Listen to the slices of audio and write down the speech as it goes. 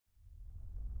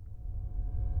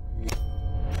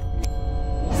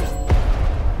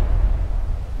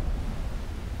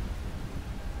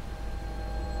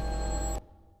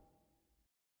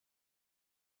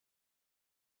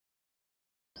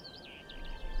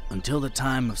Until the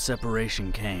time of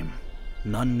separation came,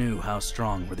 none knew how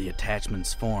strong were the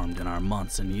attachments formed in our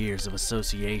months and years of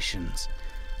associations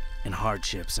and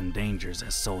hardships and dangers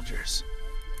as soldiers.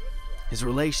 His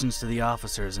relations to the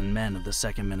officers and men of the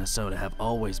 2nd Minnesota have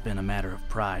always been a matter of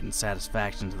pride and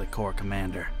satisfaction to the Corps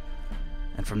commander,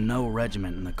 and from no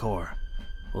regiment in the Corps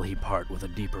will he part with a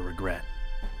deeper regret.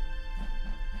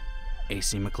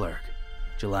 A.C. McClurg,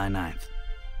 July 9th,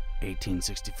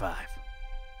 1865.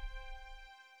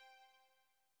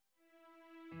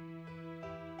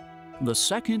 The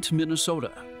 2nd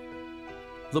Minnesota,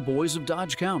 the Boys of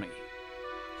Dodge County,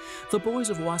 the Boys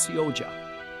of Wasioja.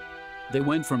 They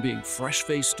went from being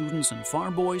fresh-faced students and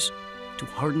farm boys to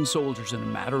hardened soldiers in a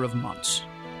matter of months.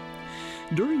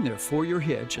 During their 4-year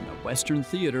hitch in the Western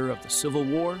theater of the Civil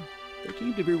War, they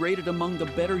came to be rated among the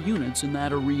better units in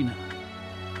that arena.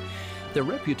 Their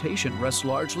reputation rests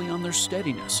largely on their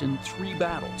steadiness in 3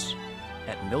 battles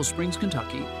at Mill Springs,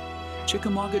 Kentucky,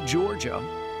 Chickamauga, Georgia,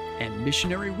 and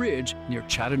Missionary Ridge near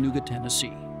Chattanooga,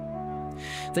 Tennessee.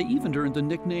 They even earned the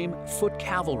nickname Foot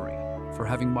Cavalry for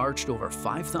having marched over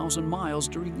 5,000 miles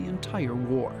during the entire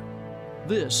war.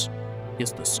 This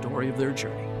is the story of their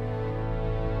journey.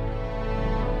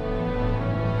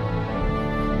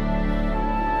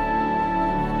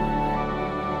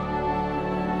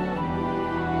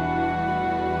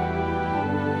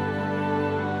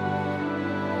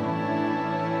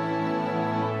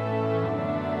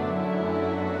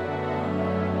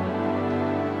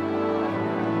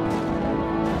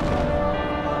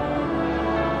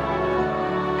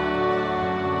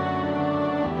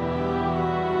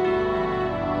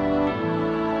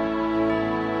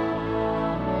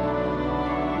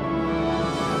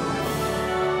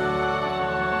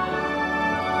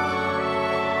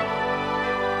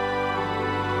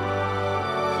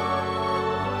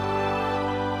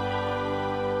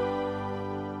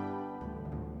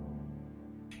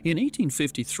 In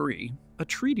 1853, a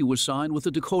treaty was signed with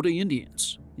the Dakota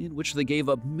Indians, in which they gave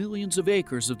up millions of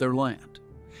acres of their land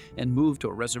and moved to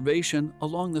a reservation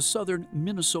along the southern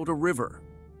Minnesota River.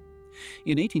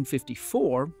 In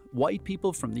 1854, white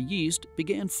people from the east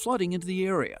began flooding into the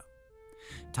area.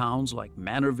 Towns like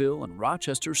Manorville and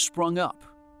Rochester sprung up.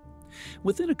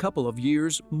 Within a couple of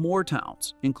years, more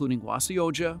towns, including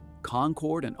Wasioja,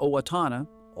 Concord, and Owatonna,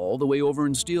 all the way over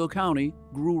in Steele County,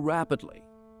 grew rapidly.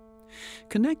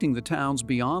 Connecting the towns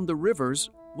beyond the rivers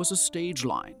was a stage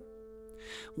line.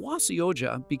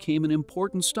 Wasioja became an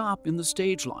important stop in the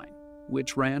stage line,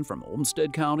 which ran from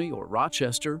Olmsted County or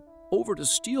Rochester over to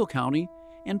Steele County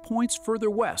and points further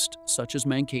west, such as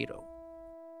Mankato.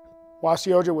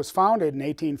 Wasioja was founded in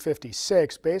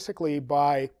 1856 basically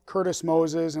by Curtis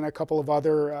Moses and a couple of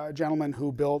other gentlemen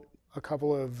who built a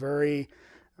couple of very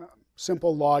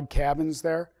simple log cabins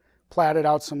there, platted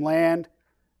out some land.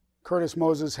 Curtis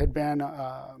Moses had been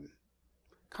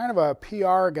kind of a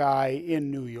PR guy in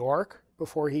New York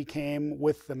before he came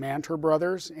with the Manter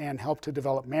brothers and helped to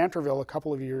develop Manterville a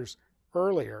couple of years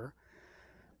earlier.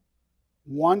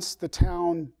 Once the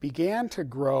town began to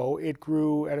grow, it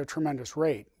grew at a tremendous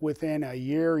rate. Within a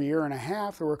year, year and a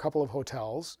half, there were a couple of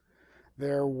hotels.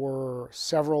 There were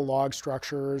several log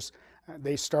structures.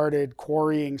 They started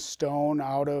quarrying stone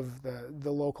out of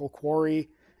the local quarry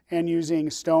and using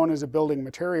stone as a building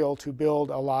material to build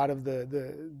a lot of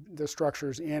the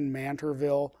structures in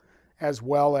Manterville as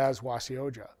well as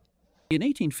Wasioja. In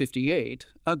 1858,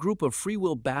 a group of Free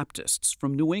Will Baptists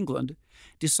from New England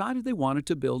decided they wanted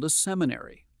to build a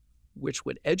seminary, which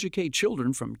would educate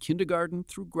children from kindergarten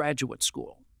through graduate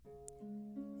school.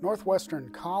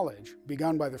 Northwestern College,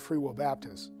 begun by the Free Will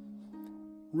Baptists,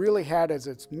 really had as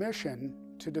its mission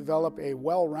to develop a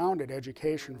well-rounded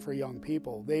education for young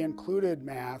people. They included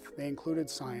math, they included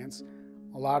science,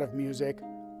 a lot of music,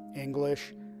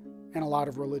 English, and a lot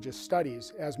of religious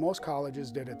studies, as most colleges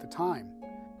did at the time.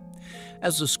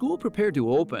 As the school prepared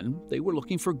to open, they were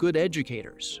looking for good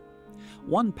educators.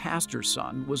 One pastor's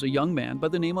son was a young man by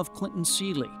the name of Clinton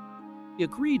Seeley. He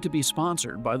agreed to be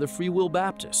sponsored by the Free Will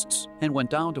Baptists and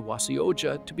went down to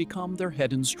Wasioja to become their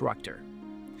head instructor.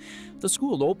 The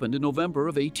school opened in November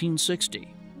of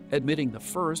 1860, admitting the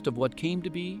first of what came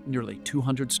to be nearly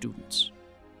 200 students.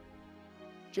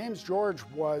 James George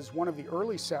was one of the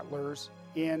early settlers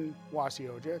in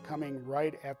Wasioja, coming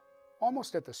right at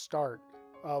almost at the start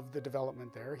of the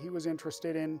development there. He was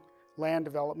interested in land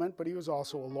development, but he was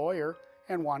also a lawyer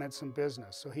and wanted some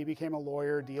business. So he became a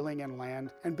lawyer dealing in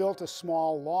land and built a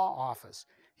small law office.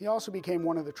 He also became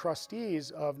one of the trustees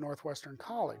of Northwestern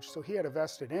College, so he had a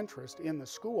vested interest in the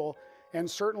school and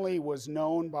certainly was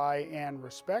known by and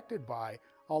respected by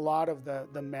a lot of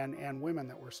the men and women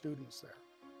that were students there.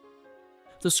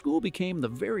 The school became the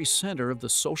very center of the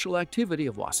social activity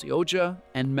of Wasioja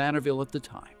and Manorville at the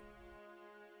time.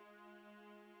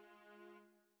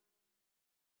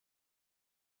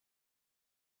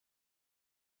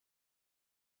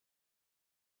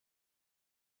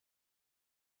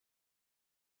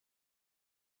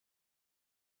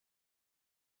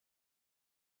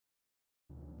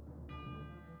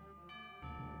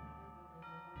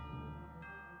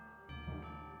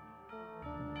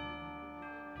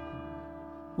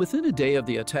 Within a day of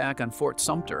the attack on Fort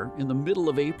Sumter in the middle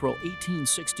of April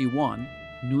 1861,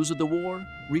 news of the war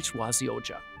reached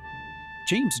Wasioja.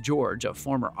 James George, a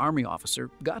former Army officer,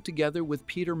 got together with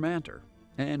Peter Manter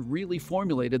and really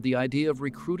formulated the idea of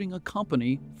recruiting a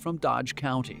company from Dodge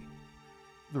County.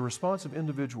 The response of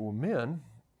individual men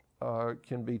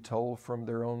can be told from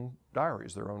their own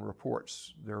diaries, their own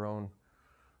reports, their own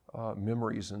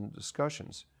memories and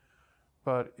discussions.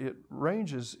 But it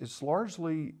ranges, it's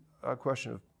largely a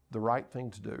question of the right thing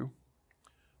to do,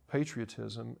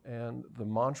 patriotism, and the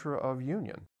mantra of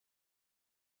union.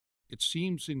 It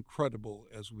seems incredible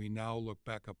as we now look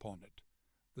back upon it,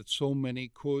 that so many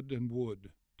could and would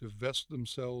divest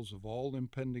themselves of all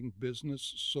impending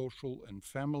business, social, and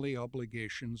family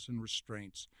obligations and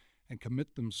restraints, and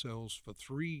commit themselves for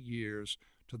 3 years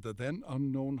to the then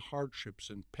unknown hardships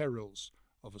and perils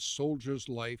of a soldier's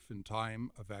life in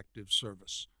time of active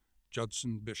service.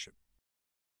 Judson Bishop.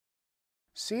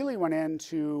 Seeley went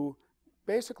into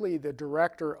basically the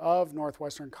director of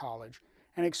Northwestern College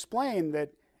and explained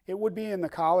that it would be in the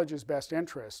college's best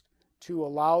interest to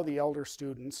allow the elder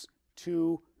students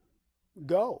to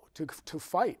go, to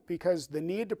fight, because the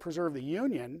need to preserve the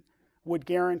Union would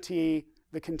guarantee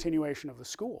the continuation of the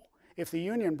school. If the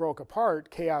Union broke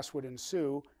apart, chaos would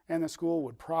ensue and the school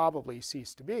would probably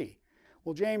cease to be.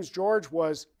 Well, James George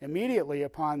was immediately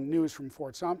upon news from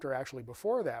Fort Sumter, actually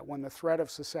before that, when the threat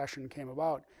of secession came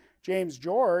about. James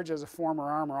George, as a former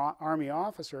Army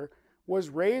officer, was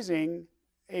raising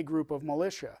a group of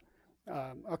militia,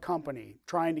 a company,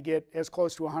 trying to get as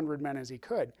close to 100 men as he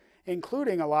could,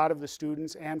 including a lot of the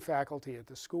students and faculty at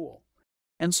the school.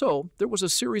 And so there was a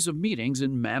series of meetings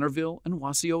in Manorville and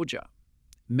Wasioja.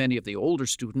 Many of the older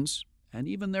students, and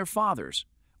even their fathers,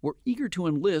 were eager to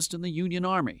enlist in the Union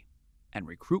Army, and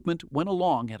recruitment went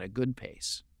along at a good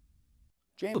pace.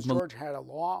 James George had a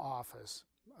law office,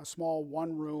 a small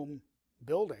one-room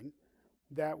building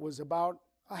that was about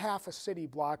a half a city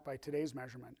block by today's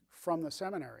measurement from the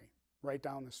seminary, right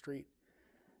down the street.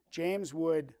 James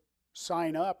would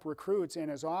sign up recruits in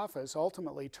his office,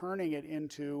 ultimately turning it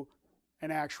into an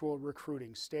actual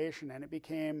recruiting station, and it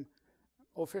became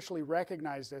officially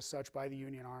recognized as such by the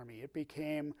Union Army. It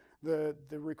became the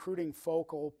recruiting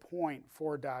focal point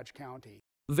for Dodge County.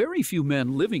 Very few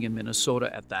men living in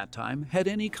Minnesota at that time had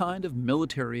any kind of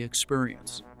military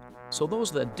experience, so those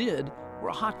that did were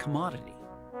a hot commodity.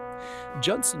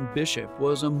 Judson Bishop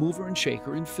was a mover and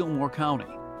shaker in Fillmore County,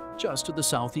 just to the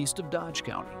southeast of Dodge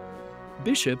County.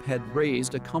 Bishop had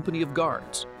raised a company of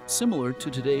guards, similar to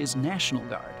today's National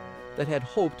Guard, that had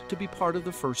hoped to be part of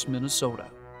the 1st Minnesota.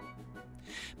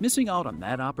 Missing out on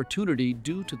that opportunity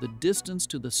due to the distance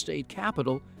to the state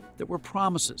capital, there were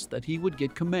promises that he would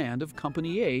get command of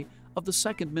Company A of the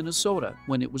 2nd Minnesota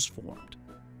when it was formed.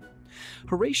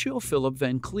 Horatio Philip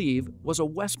Van Cleve was a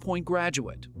West Point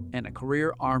graduate and a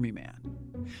career Army man,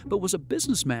 but was a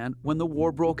businessman when the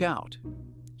war broke out.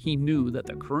 He knew that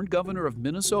the current governor of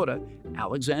Minnesota,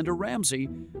 Alexander Ramsey,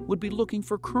 would be looking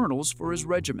for colonels for his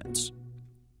regiments.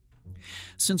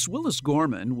 Since Willis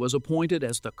Gorman was appointed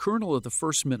as the colonel of the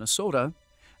 1st Minnesota,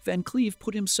 Van Cleve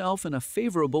put himself in a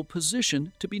favorable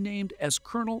position to be named as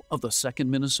colonel of the 2nd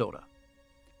Minnesota.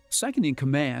 Second in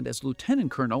command as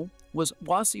lieutenant colonel was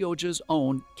Wasioja's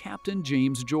own Captain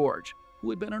James George,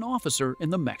 who had been an officer in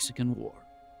the Mexican War.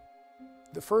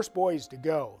 The first boys to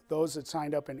go, those that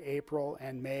signed up in April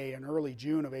and May and early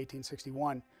June of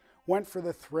 1861, went for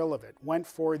the thrill of it, went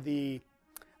for the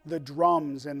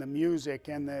drums and the music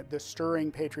and the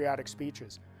stirring patriotic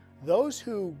speeches. Those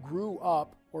who grew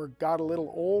up or got a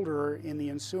little older in the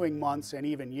ensuing months and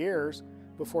even years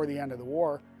before the end of the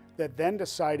war that then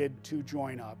decided to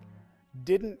join up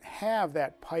didn't have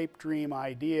that pipe dream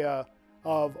idea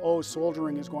of, oh,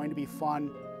 soldiering is going to be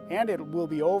fun and it will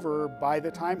be over by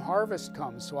the time harvest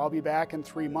comes, so I'll be back in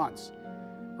 3 months.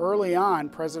 Early on,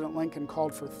 President Lincoln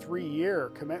called for 3-year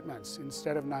commitments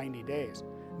instead of 90 days.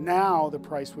 Now the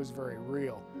price was very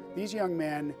real. These young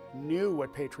men knew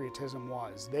what patriotism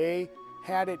was. They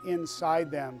had it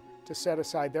inside them to set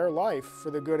aside their life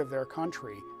for the good of their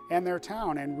country and their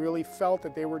town, and really felt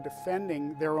that they were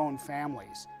defending their own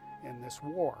families in this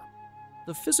war.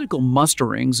 The physical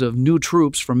musterings of new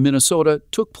troops from Minnesota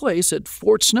took place at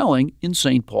Fort Snelling in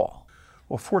St. Paul.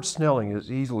 Well, Fort Snelling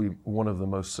is easily one of the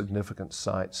most significant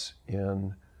sites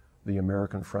in the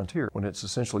American frontier. When it's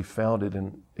essentially founded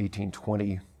in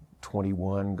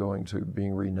 1820-21, going to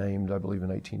being renamed, I believe, in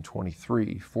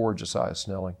 1823 for Josiah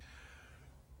Snelling.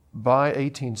 By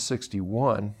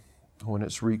 1861, when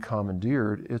it's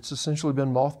recommandeered, it's essentially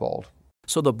been mothballed.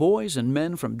 So the boys and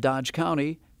men from Dodge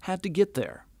County had to get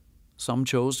there. Some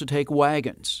chose to take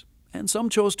wagons, and some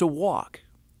chose to walk.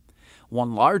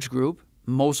 One large group,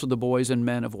 most of the boys and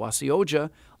men of Wasioja,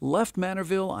 left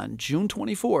Manorville on June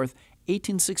 24,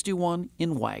 1861,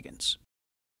 in wagons.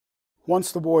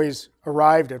 Once the boys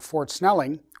arrived at Fort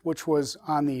Snelling, which was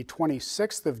on the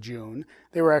 26th of June,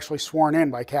 they were actually sworn in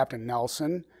by Captain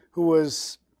Nelson,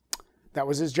 that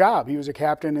was his job. He was a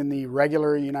captain in the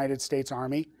regular United States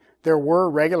Army. There were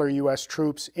regular U.S.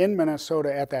 troops in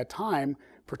Minnesota at that time,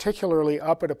 particularly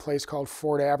up at a place called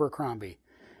Fort Abercrombie.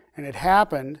 And it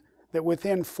happened that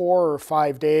within 4 or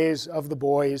 5 days of the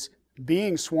boys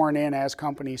being sworn in as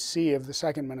Company C of the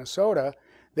 2nd Minnesota,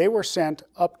 they were sent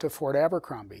up to Fort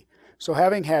Abercrombie. So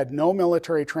having had no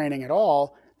military training at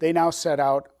all, they now set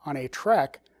out on a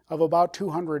trek of about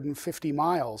 250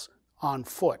 miles on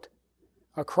foot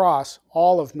across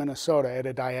all of Minnesota at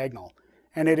a diagonal.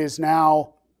 And it is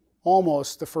now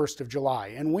almost the 1st of July.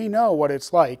 And we know what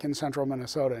it's like in central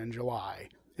Minnesota in July.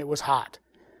 It was hot.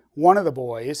 One of the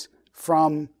boys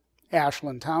from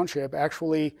Ashland Township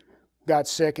actually got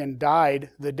sick and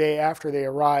died the day after they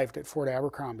arrived at Fort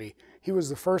Abercrombie. He was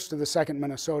the first of the 2nd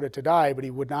Minnesota to die, but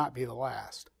he would not be the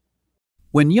last.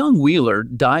 When young Wheeler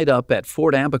died up at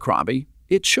Fort Abercrombie,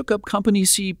 it shook up Company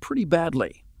C pretty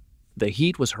badly. The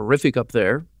heat was horrific up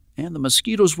there, and the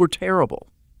mosquitoes were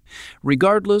terrible.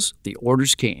 Regardless, the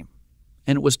orders came,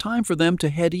 and it was time for them to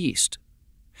head east.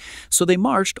 So they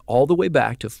marched all the way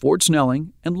back to Fort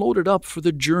Snelling and loaded up for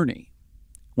the journey.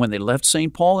 When they left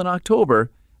St. Paul in October,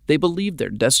 they believed their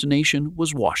destination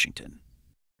was Washington.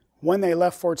 When they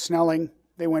left Fort Snelling,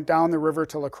 they went down the river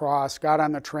to La Crosse, got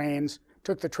on the trains,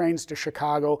 took the trains to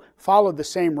Chicago, followed the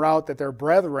same route that their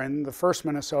brethren, the 1st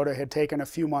Minnesota, had taken a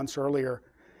few months earlier.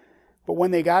 But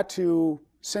when they got to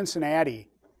Cincinnati,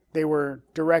 they were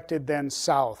directed then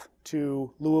south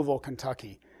to Louisville,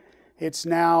 Kentucky. It's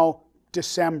now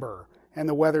December, and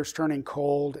the weather's turning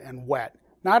cold and wet.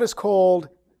 Not as cold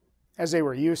as they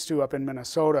were used to up in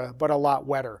Minnesota, but a lot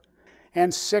wetter.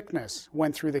 And sickness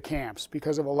went through the camps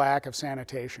because of a lack of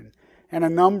sanitation. And a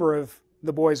number of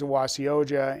the Boys of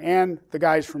Wasioja and the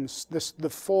guys from the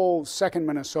full 2nd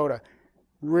Minnesota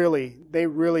they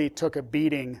really took a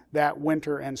beating that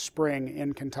winter and spring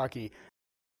in Kentucky.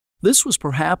 This was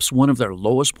perhaps one of their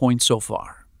lowest points so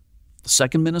far. The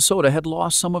 2nd Minnesota had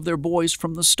lost some of their boys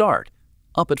from the start,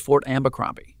 up at Fort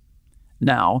Abercrombie.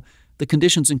 Now, the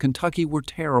conditions in Kentucky were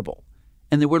terrible,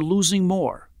 and they were losing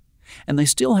more, and they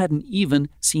still hadn't even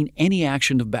seen any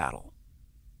action of battle.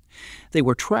 They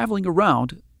were traveling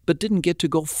around, but didn't get to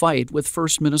go fight with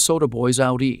 1st Minnesota boys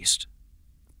out east.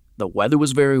 The weather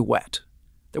was very wet.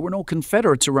 There were no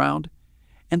Confederates around,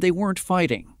 and they weren't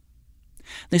fighting.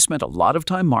 They spent a lot of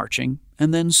time marching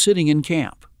and then sitting in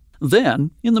camp.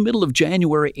 Then, in the middle of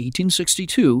January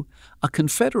 1862, a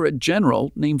Confederate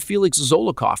general named Felix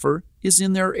Zollicoffer is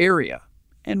in their area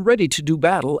and ready to do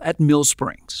battle at Mill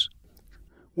Springs.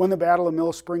 When the Battle of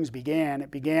Mill Springs began,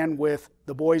 it began with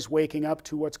the boys waking up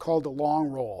to what's called a long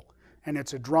roll. And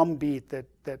it's a drum beat that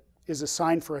is a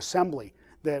sign for assembly,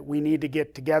 that we need to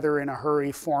get together in a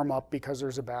hurry, form up because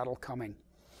there's a battle coming.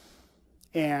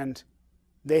 And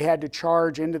they had to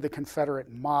charge into the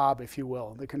Confederate mob, if you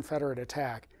will, the Confederate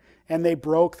attack. And they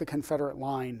broke the Confederate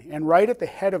line. And right at the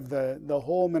head of the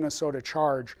whole Minnesota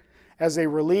charge, as they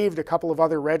relieved a couple of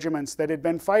other regiments that had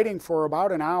been fighting for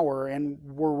about an hour and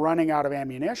were running out of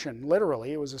ammunition,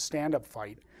 literally, it was a stand-up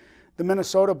fight, the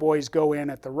Minnesota boys go in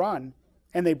at the run,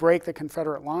 and they break the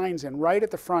Confederate lines, and right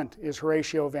at the front is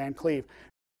Horatio Van Cleve.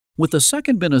 With the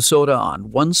 2nd Minnesota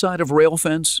on one side of rail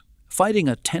fence, fighting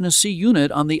a Tennessee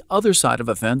unit on the other side of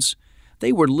a fence,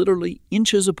 they were literally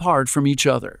inches apart from each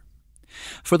other.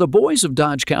 For the boys of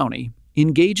Dodge County,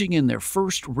 engaging in their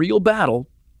first real battle,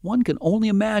 one can only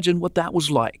imagine what that was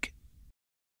like.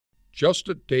 Just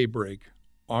at daybreak,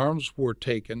 arms were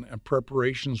taken and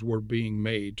preparations were being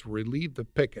made to relieve the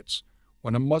pickets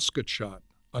when a musket shot,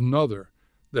 another,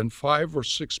 then 5 or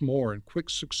 6 more in quick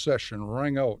succession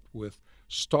rang out with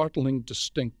startling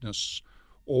distinctness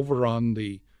over on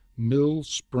the Mill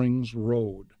Springs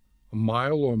Road, a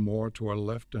mile or more to our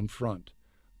left and front.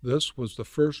 This was the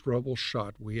first rebel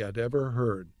shot we had ever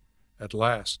heard. At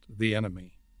last, the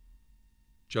enemy.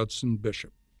 Judson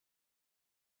Bishop.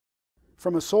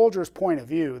 From a soldier's point of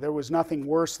view, there was nothing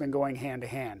worse than going hand to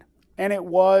hand. And it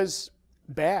was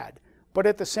bad. But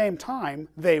at the same time,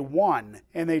 they won,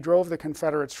 and they drove the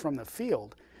Confederates from the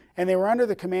field. And they were under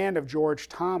the command of George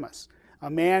Thomas,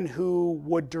 a man who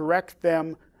would direct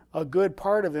them a good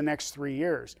part of the next 3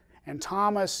 years. And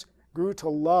Thomas grew to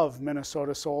love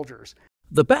Minnesota soldiers.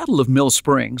 The Battle of Mill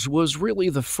Springs was really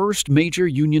the first major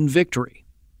Union victory.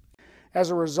 As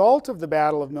a result of the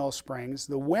Battle of Mill Springs,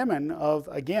 the women of,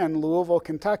 again, Louisville,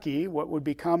 Kentucky, what would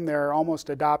become their almost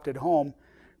adopted home,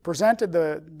 presented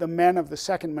the men of the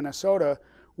 2nd Minnesota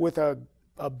with a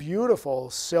beautiful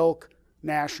silk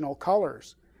national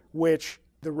colors, which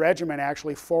the regiment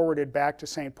actually forwarded back to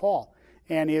St. Paul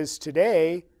and is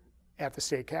today at the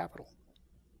state capitol.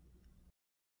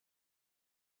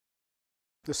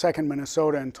 The 2nd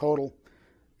Minnesota in total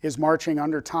is marching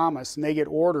under Thomas, and they get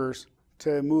orders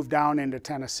to move down into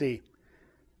Tennessee.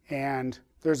 And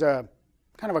there's a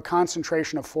kind of a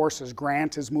concentration of forces.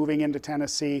 Grant is moving into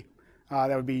Tennessee.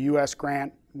 That would be U.S.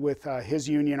 Grant with his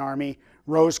Union Army.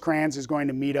 Rosecrans is going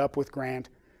to meet up with Grant.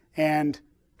 And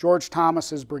George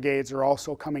Thomas's brigades are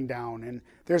also coming down. And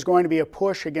there's going to be a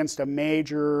push against a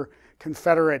major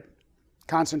Confederate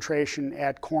concentration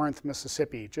at Corinth,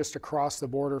 Mississippi, just across the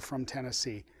border from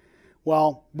Tennessee.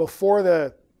 Well, before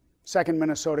the 2nd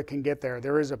Minnesota can get there,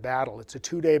 there is a battle. It's a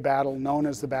 2-day battle known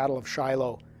as the Battle of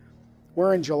Shiloh,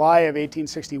 where in July of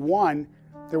 1861,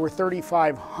 there were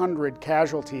 3,500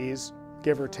 casualties,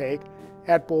 give or take,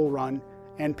 at Bull Run,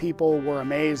 and people were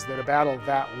amazed that a battle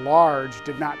that large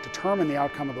did not determine the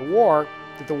outcome of the war,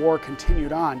 that the war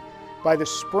continued on. By the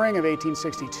spring of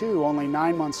 1862, only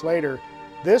 9 months later,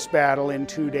 this battle in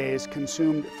 2 days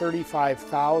consumed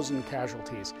 35,000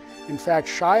 casualties. In fact,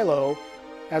 Shiloh,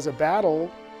 as a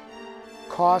battle,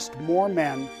 cost more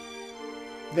men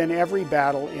than every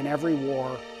battle in every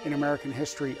war in American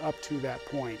history up to that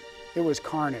point. It was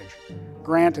carnage.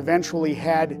 Grant eventually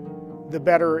had the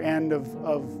better end of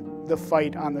the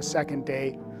fight on the 2nd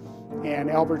day,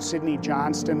 and Albert Sidney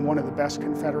Johnston, one of the best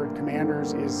Confederate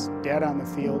commanders, is dead on the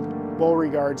field.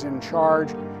 Beauregard's in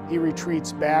charge. He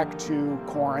retreats back to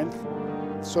Corinth.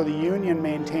 So the Union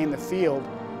maintained the field.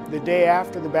 The day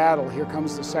after the battle, here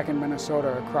comes the 2nd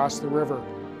Minnesota across the river,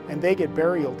 and they get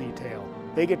burial detail.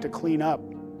 They get to clean up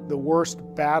the worst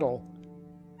battle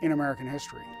in American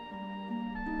history.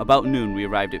 About noon, we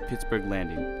arrived at Pittsburgh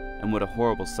Landing, and what a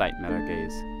horrible sight met our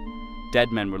gaze. Dead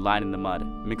men were lying in the mud,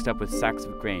 mixed up with sacks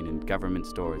of grain and government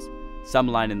stores, some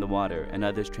lying in the water, and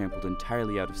others trampled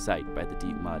entirely out of sight by the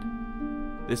deep mud.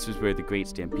 This was where the Great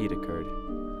Stampede occurred.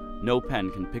 No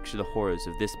pen can picture the horrors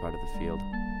of this part of the field.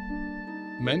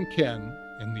 Men can,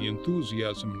 in the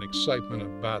enthusiasm and excitement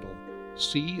of battle,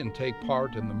 see and take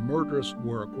part in the murderous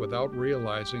work without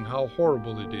realizing how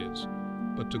horrible it is,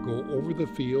 but to go over the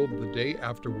field the day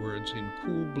afterwards in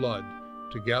cool blood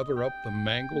to gather up the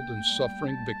mangled and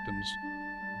suffering victims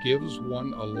gives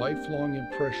one a lifelong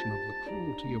impression of the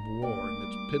cruelty of war and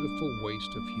its pitiful waste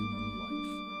of human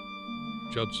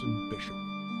life. Judson Bishop.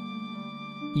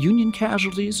 Union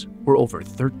casualties were over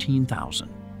 13,000,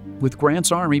 with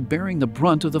Grant's army bearing the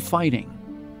brunt of the fighting.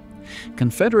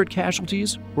 Confederate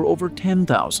casualties were over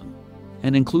 10,000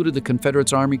 and included the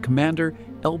Confederate Army commander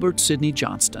Albert Sidney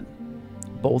Johnston.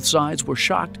 Both sides were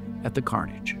shocked at the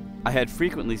carnage. I had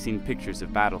frequently seen pictures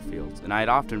of battlefields, and I had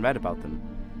often read about them,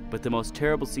 but the most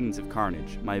terrible scenes of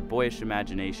carnage my boyish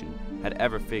imagination had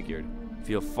ever figured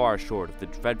feel far short of the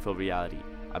dreadful reality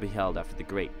I beheld after the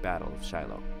great Battle of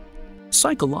Shiloh.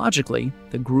 Psychologically,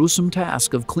 the gruesome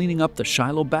task of cleaning up the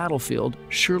Shiloh battlefield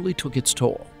surely took its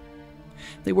toll.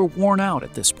 They were worn out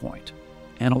at this point,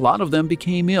 and a lot of them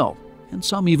became ill, and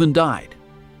some even died.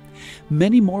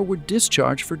 Many more were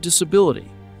discharged for disability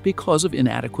because of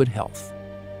inadequate health.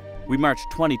 We marched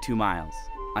 22 miles.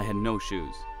 I had no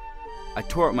shoes. I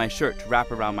tore up my shirt to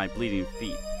wrap around my bleeding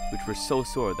feet, which were so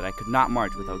sore that I could not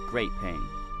march without great pain.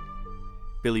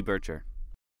 Billy Bircher.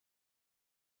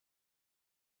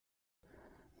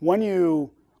 When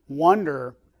you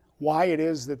wonder why it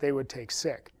is that they would take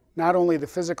sick, not only the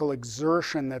physical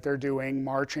exertion that they're doing,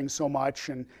 marching so much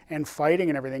and fighting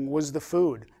and everything, was the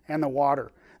food and the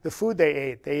water. The food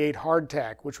they ate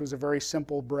hardtack, which was a very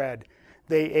simple bread.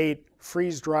 They ate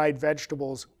freeze-dried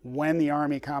vegetables when the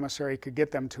Army commissary could get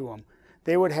them to them.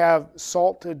 They would have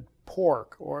salted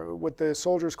pork, or what the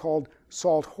soldiers called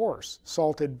salt horse,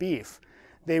 salted beef.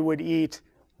 They would eat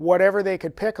whatever they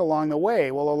could pick along the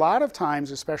way. Well, a lot of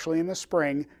times, especially in the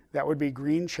spring, that would be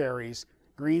green cherries,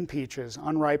 green peaches,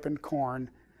 unripened corn.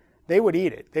 They would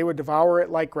eat it. They would devour it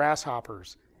like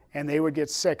grasshoppers, and they would get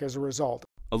sick as a result.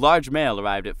 A large mail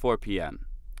arrived at 4 p.m.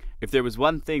 If there was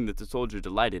one thing that the soldier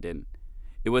delighted in,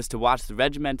 It was to watch the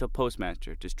regimental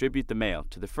postmaster distribute the mail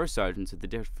to the first sergeants of the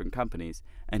different companies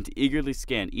and to eagerly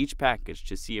scan each package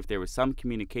to see if there was some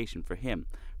communication for him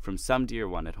from some dear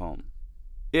one at home.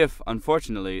 If,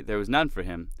 unfortunately, there was none for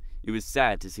him, it was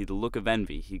sad to see the look of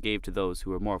envy he gave to those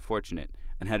who were more fortunate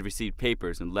and had received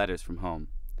papers and letters from home.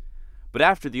 But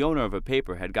after the owner of a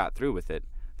paper had got through with it,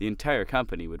 the entire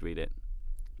company would read it.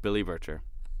 Billy Bircher.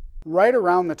 Right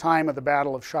around the time of the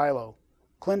Battle of Shiloh,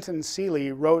 Clinton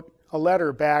Seeley wrote a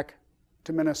letter back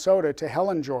to Minnesota to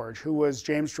Helen George, who was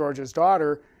James George's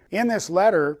daughter. In this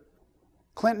letter,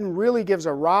 Clinton really gives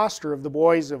a roster of the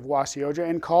Boys of Wasioja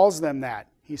and calls them that.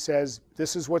 He says,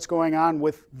 this is what's going on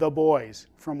with the boys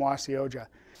from Wasioja.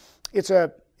 It's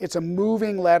a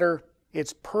moving letter,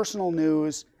 it's personal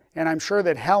news, and I'm sure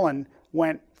that Helen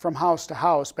went from house to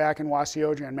house back in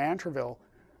Wasioja and Mantreville,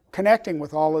 connecting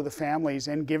with all of the families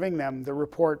and giving them the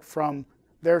report from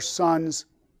their son's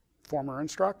former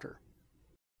instructor.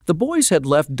 The boys had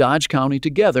left Dodge County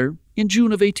together in June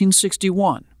of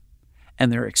 1861,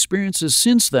 and their experiences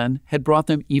since then had brought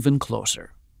them even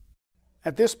closer.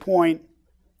 At this point,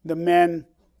 the men,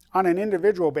 on an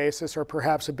individual basis, are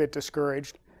perhaps a bit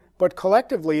discouraged, but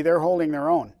collectively they're holding their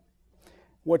own.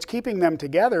 What's keeping them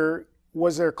together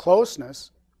was their closeness,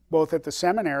 both at the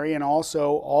seminary and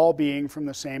also all being from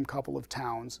the same couple of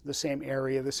towns, the same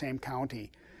area, the same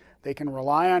county. They can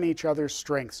rely on each other's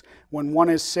strengths. When one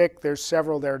is sick, there's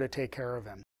several there to take care of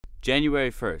him.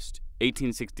 January 1st,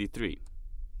 1863,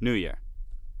 New Year.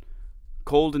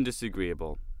 Cold and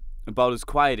disagreeable, about as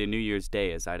quiet a New Year's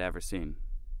Day as I'd ever seen.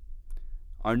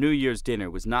 Our New Year's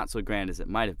dinner was not so grand as it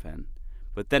might have been,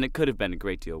 but then it could have been a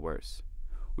great deal worse.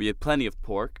 We had plenty of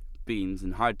pork, beans,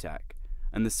 and hardtack,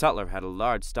 and the sutler had a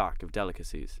large stock of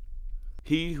delicacies.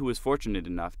 He who was fortunate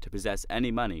enough to possess any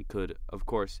money could, of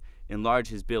course, enlarge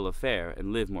his bill of fare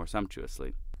and live more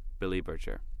sumptuously. Billy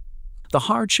Bircher. The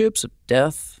hardships of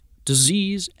death,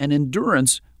 disease, and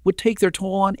endurance would take their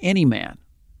toll on any man,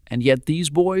 and yet these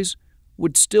boys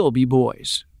would still be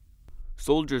boys.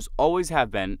 Soldiers always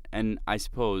have been, and I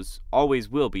suppose always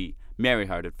will be,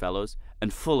 merry-hearted fellows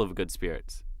and full of good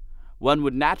spirits. One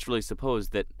would naturally suppose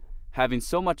that, having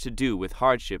so much to do with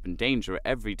hardship and danger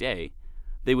every day,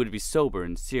 they would be sober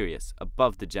and serious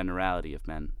above the generality of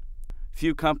men.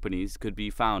 Few companies could be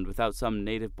found without some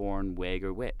native-born wag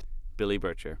or wit. Billy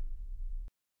Bircher.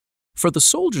 For the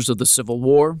soldiers of the Civil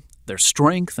War, their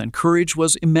strength and courage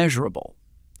was immeasurable.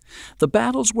 The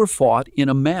battles were fought in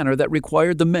a manner that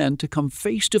required the men to come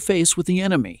face to face with the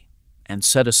enemy and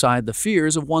set aside the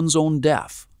fears of one's own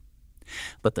death.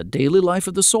 But the daily life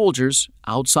of the soldiers,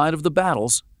 outside of the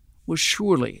battles, was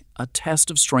surely a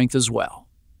test of strength as well.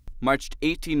 Marched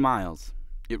 18 miles.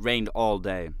 It rained all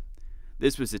day.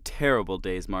 This was a terrible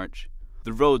day's march.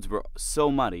 The roads were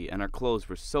so muddy and our clothes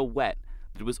were so wet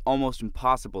that it was almost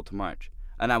impossible to march,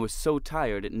 and I was so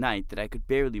tired at night that I could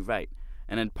barely write,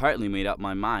 and had partly made up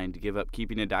my mind to give up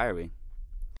keeping a diary.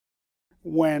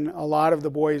 When a lot of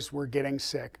the boys were getting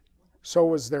sick, so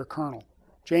was their colonel.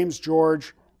 James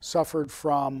George suffered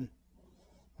from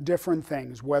different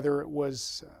things, whether it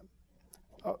was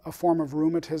a form of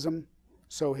rheumatism,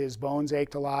 so his bones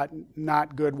ached a lot,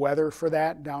 not good weather for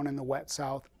that down in the wet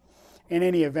South. In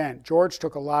any event, George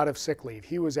took a lot of sick leave.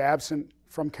 He was absent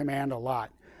from command a lot.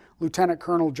 Lieutenant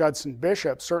Colonel Judson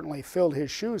Bishop certainly filled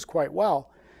his shoes quite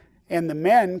well, and the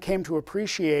men came to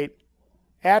appreciate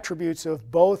attributes of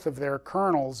both of their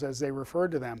colonels as they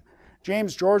referred to them.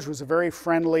 James George was a very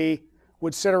friendly,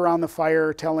 would sit around the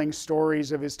fire telling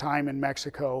stories of his time in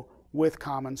Mexico with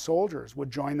common soldiers, would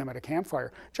join them at a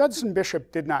campfire. Judson Bishop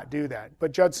did not do that,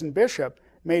 but Judson Bishop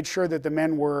made sure that the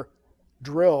men were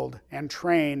drilled and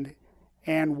trained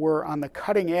and were on the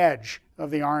cutting edge of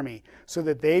the Army so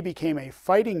that they became a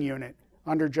fighting unit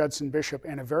under Judson Bishop,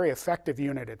 and a very effective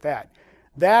unit at that.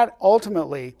 That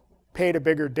ultimately paid a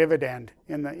bigger dividend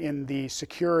in the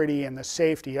security and the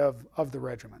safety of the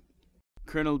regiment.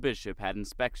 Colonel Bishop had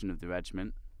inspection of the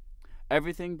regiment.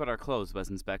 Everything but our clothes was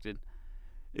inspected.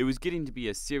 It was getting to be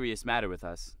a serious matter with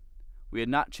us. We had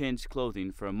not changed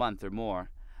clothing for a month or more,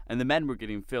 and the men were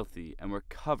getting filthy and were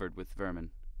covered with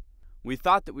vermin. We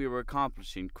thought that we were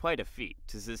accomplishing quite a feat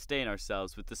to sustain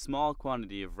ourselves with the small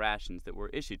quantity of rations that were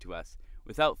issued to us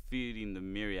without feeding the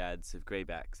myriads of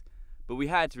graybacks. But we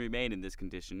had to remain in this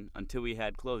condition until we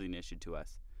had clothing issued to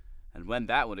us, and when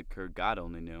that would occur, God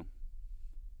only knew.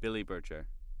 Billy Bircher.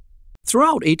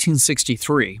 Throughout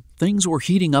 1863, things were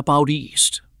heating up out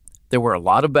east. There were a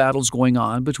lot of battles going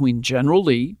on between General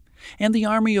Lee and the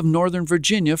Army of Northern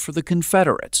Virginia for the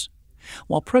Confederates,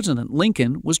 while President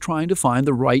Lincoln was trying to find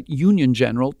the right Union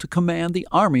general to command the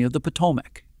Army of the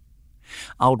Potomac.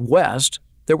 Out west,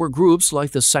 There were groups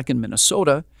like the 2nd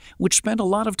Minnesota, which spent a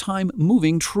lot of time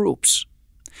moving troops.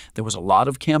 There was a lot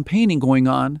of campaigning going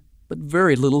on, but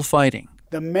very little fighting.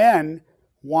 The men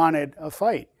wanted a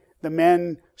fight. The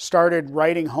men started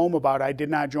writing home about, I did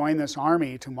not join this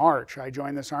army to march. I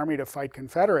joined this army to fight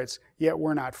Confederates, yet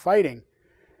we're not fighting.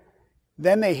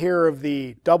 Then they hear of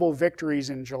the double victories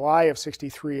in July of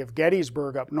 '63 of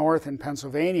Gettysburg up north in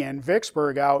Pennsylvania and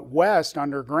Vicksburg out west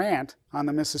under Grant on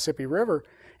the Mississippi River.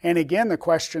 And again, the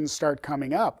questions start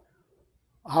coming up.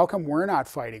 How come we're not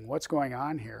fighting? What's going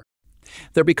on here?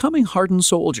 They're becoming hardened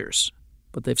soldiers,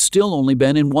 but they've still only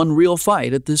been in one real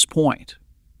fight at this point.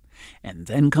 And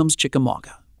then comes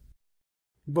Chickamauga.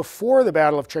 Before the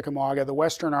Battle of Chickamauga, the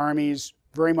Western armies,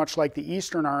 very much like the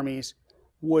Eastern armies,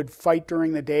 would fight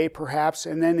during the day perhaps,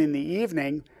 and then in the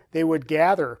evening they would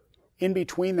gather in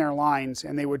between their lines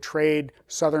and they would trade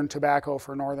Southern tobacco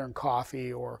for Northern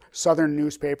coffee or Southern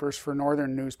newspapers for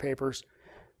Northern newspapers.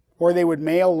 Or they would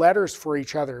mail letters for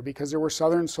each other because there were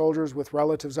Southern soldiers with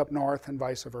relatives up north and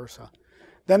vice versa.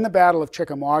 Then the Battle of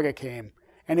Chickamauga came,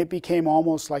 and it became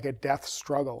almost like a death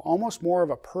struggle, almost more of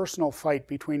a personal fight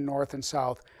between North and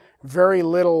South. Very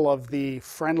little of the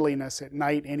friendliness at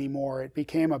night anymore. It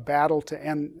became a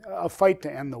fight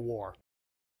to end the war.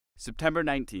 September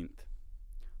 19th.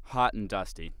 Hot and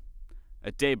dusty.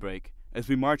 At daybreak, as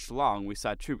we marched along, we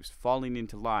saw troops falling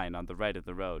into line on the right of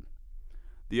the road.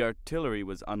 The artillery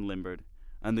was unlimbered,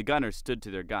 and the gunners stood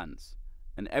to their guns,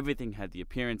 and everything had the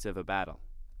appearance of a battle.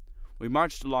 We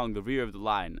marched along the rear of the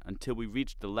line until we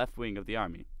reached the left wing of the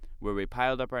army, where we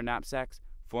piled up our knapsacks,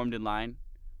 formed in line,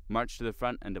 marched to the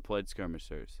front, and deployed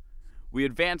skirmishers. We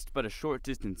advanced but a short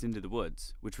distance into the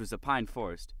woods, which was a pine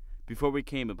forest, before we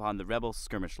came upon the rebel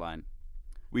skirmish line.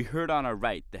 We heard on our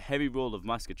right the heavy roll of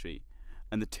musketry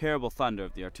and the terrible thunder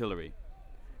of the artillery.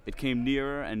 It came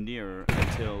nearer and nearer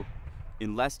until,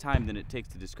 in less time than it takes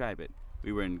to describe it,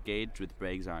 we were engaged with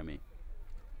Bragg's army.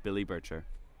 Billy Bircher.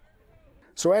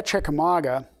 So at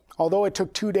Chickamauga, although it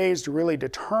took 2 days to really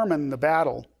determine the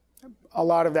battle, a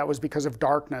lot of that was because of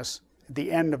darkness at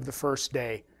the end of the first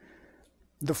day.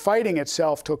 The fighting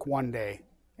itself took 1 day,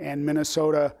 and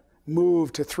Minnesota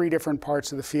moved to 3 different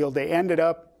parts of the field. They ended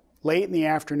up late in the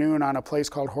afternoon on a place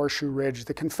called Horseshoe Ridge.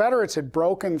 The Confederates had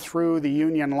broken through the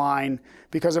Union line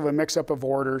because of a mix-up of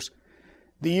orders.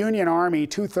 The Union Army,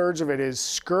 2/3 of it, is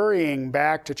scurrying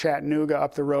back to Chattanooga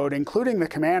up the road, including the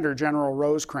commander, General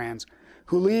Rosecrans,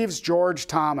 who leaves George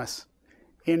Thomas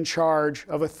in charge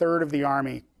of 1/3 of the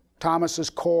army.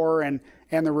 Thomas's corps and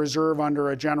the reserve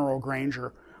under a General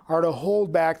Granger are to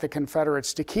hold back the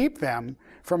Confederates to keep them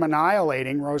from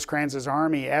annihilating Rosecrans's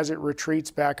army as it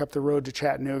retreats back up the road to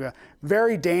Chattanooga.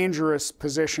 Very dangerous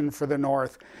position for the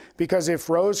North, because if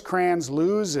Rosecrans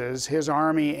loses his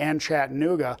army and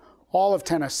Chattanooga, all of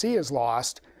Tennessee is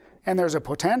lost, and there's a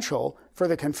potential for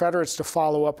the Confederates to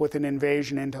follow up with an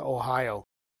invasion into Ohio.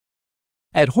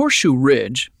 At Horseshoe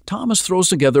Ridge, Thomas throws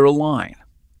together a line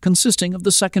consisting of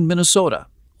the 2nd Minnesota,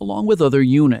 along with other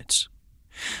units.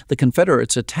 The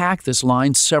Confederates attack this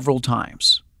line several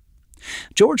times.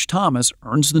 George Thomas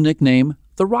earns the nickname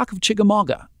the Rock of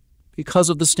Chickamauga because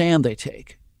of the stand they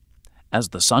take. As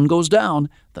the sun goes down,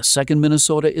 the 2nd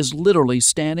Minnesota is literally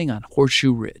standing on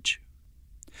Horseshoe Ridge.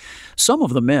 Some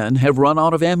of the men have run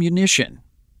out of ammunition,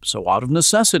 so out of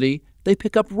necessity, they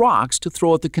pick up rocks to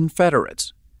throw at the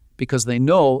Confederates because they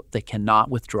know they cannot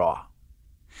withdraw.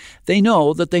 They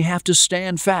know that they have to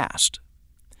stand fast.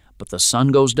 But the sun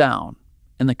goes down,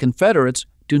 and the Confederates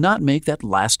do not make that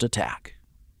last attack.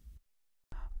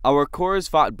 Our corps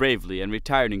fought bravely and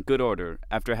retired in good order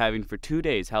after having for 2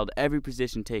 days held every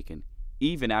position taken,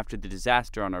 even after the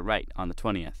disaster on our right on the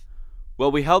 20th.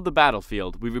 While we held the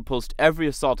battlefield, we repulsed every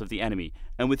assault of the enemy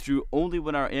and withdrew only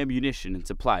when our ammunition and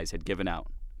supplies had given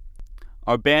out.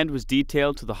 Our band was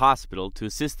detailed to the hospital to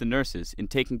assist the nurses in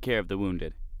taking care of the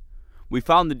wounded. We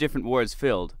found the different wards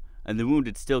filled and the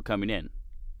wounded still coming in.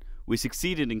 We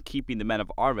succeeded in keeping the men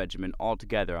of our regiment all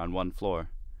together on one floor.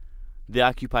 They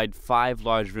occupied 5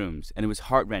 large rooms, and it was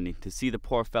heartrending to see the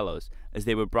poor fellows as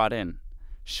they were brought in,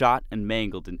 shot and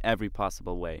mangled in every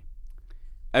possible way.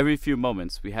 Every few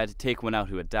moments we had to take one out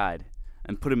who had died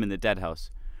and put him in the dead house,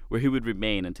 where he would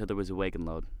remain until there was a wagon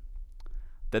load.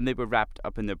 Then they were wrapped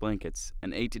up in their blankets,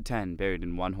 and 8 to 10 buried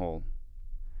in one hole.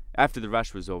 After the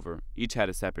rush was over, each had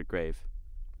a separate grave.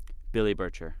 Billy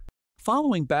Bircher.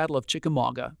 Following Battle of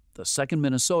Chickamauga, the 2nd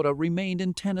Minnesota remained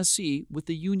in Tennessee with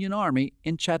the Union Army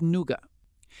in Chattanooga.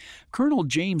 Colonel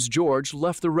James George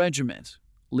left the regiment,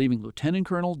 leaving Lieutenant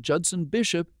Colonel Judson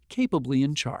Bishop capably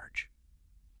in charge.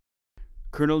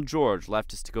 Colonel George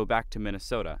left us to go back to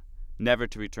Minnesota, never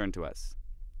to return to us.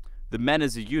 The men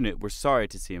as a unit were sorry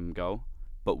to see him go,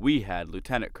 But we had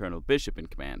Lieutenant Colonel Bishop in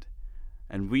command,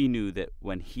 and we knew that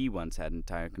when he once had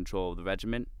entire control of the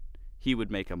regiment, he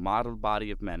would make a model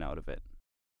body of men out of it.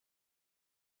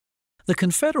 The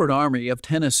Confederate Army of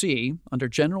Tennessee, under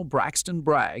General Braxton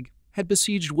Bragg, had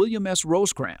besieged William S.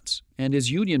 Rosecrans and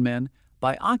his Union men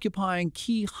by occupying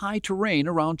key high terrain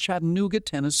around Chattanooga,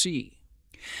 Tennessee.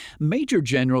 Major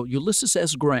General Ulysses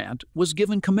S. Grant was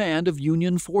given command of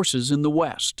Union forces in the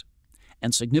West,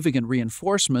 and significant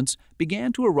reinforcements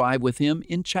began to arrive with him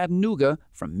in Chattanooga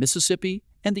from Mississippi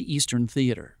and the Eastern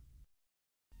Theater.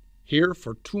 Here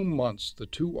for 2 months the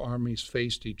two armies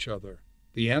faced each other,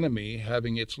 the enemy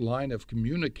having its line of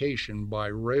communication by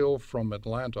rail from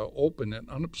Atlanta open and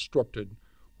unobstructed,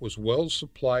 was well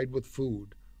supplied with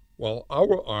food, while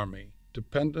our army,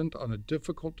 dependent on a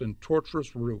difficult and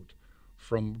tortuous route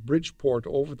from Bridgeport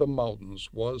over the mountains,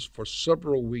 was for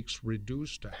several weeks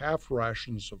reduced to half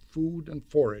rations of food and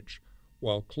forage,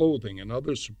 while clothing and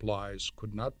other supplies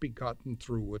could not be gotten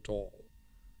through at all.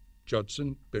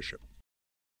 Judson Bishop.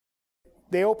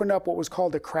 They opened up what was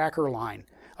called the Cracker Line.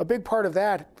 A big part of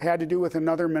that had to do with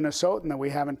another Minnesotan that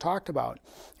we haven't talked about.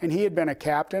 And he had been a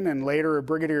captain and later a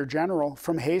brigadier general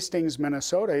from Hastings,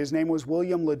 Minnesota. His name was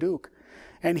William Leduc.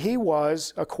 And he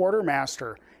was a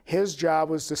quartermaster. His job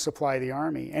was to supply the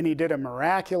army, and he did a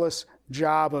miraculous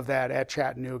job of that at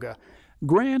Chattanooga.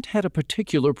 Grant had a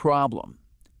particular problem.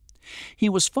 He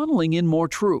was funneling in more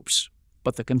troops,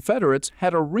 but the Confederates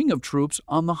had a ring of troops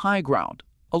on the high ground,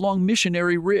 along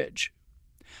Missionary Ridge.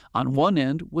 On one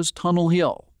end was Tunnel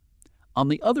Hill. On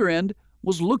the other end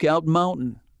was Lookout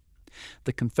Mountain.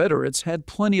 The Confederates had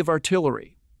plenty of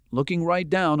artillery, looking right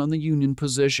down on the Union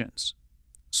positions.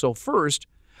 So first,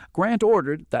 Grant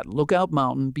ordered that Lookout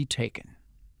Mountain be taken.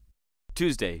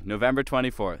 Tuesday, November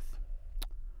 24th.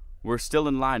 We're still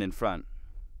in line in front.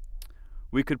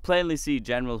 We could plainly see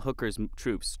General Hooker's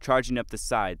troops charging up the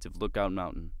sides of Lookout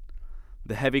Mountain.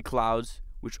 The heavy clouds,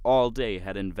 which all day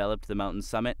had enveloped the mountain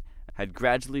summit, had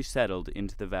gradually settled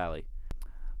into the valley.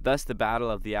 Thus the battle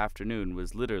of the afternoon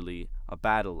was literally a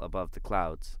battle above the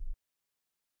clouds.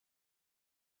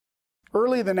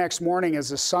 Early the next morning, as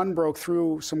the sun broke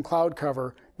through some cloud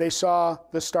cover, they saw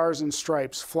the Stars and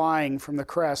Stripes flying from the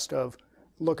crest of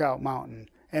Lookout Mountain,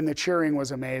 and the cheering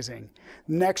was amazing.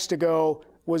 Next to go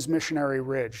was Missionary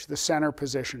Ridge, the center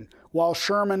position. While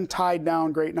Sherman tied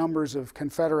down great numbers of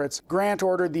Confederates, Grant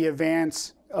ordered the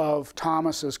advance of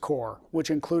Thomas's corps, which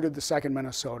included the 2nd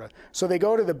Minnesota. So they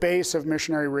go to the base of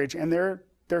Missionary Ridge, and they're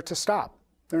to stop.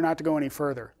 They're not to go any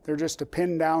further. They're just to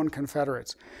pin down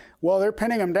Confederates. Well, they're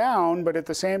pinning them down, but at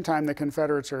the same time, the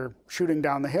Confederates are shooting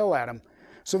down the hill at them.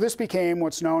 So this became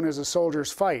what's known as a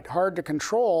soldier's fight. Hard to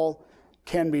control,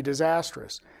 can be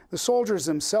disastrous. The soldiers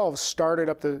themselves started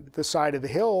up the side of the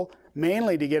hill,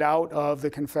 mainly to get out of the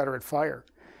Confederate fire.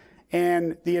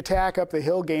 And the attack up the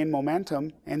hill gained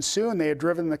momentum, and soon they had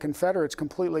driven the Confederates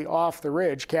completely off the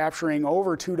ridge, capturing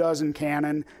over 24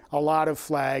 cannon, a lot of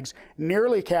flags,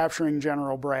 nearly capturing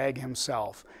General Bragg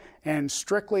himself, and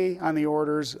strictly on the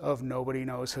orders of nobody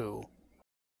knows who.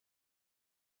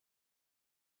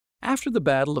 After the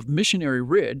Battle of Missionary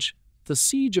Ridge, the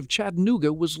siege of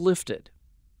Chattanooga was lifted,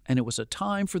 and it was a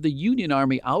time for the Union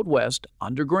Army out west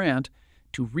under Grant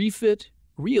to refit,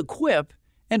 re-equip,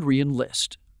 and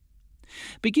re-enlist.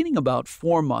 Beginning about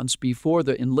 4 months before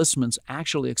the enlistments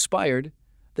actually expired,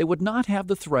 they would not have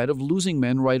the threat of losing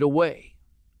men right away.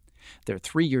 Their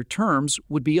 3-year terms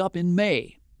would be up in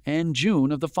May and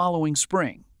June of the following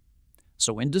spring.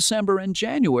 So in December and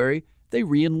January, they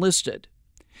re-enlisted.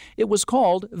 It was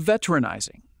called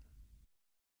veteranizing.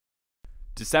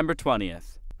 December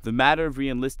 20th. The matter of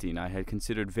re-enlisting I had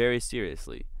considered very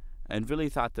seriously, and really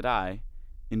thought that I,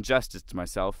 in justice to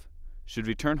myself, should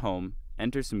return home,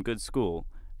 enter some good school,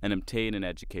 and obtain an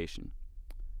education.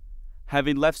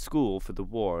 Having left school for the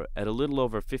war at a little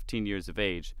over 15 years of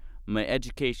age, my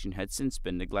education had since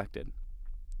been neglected.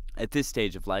 At this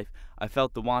stage of life, I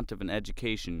felt the want of an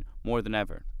education more than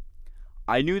ever.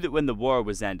 I knew that when the war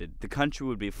was ended, the country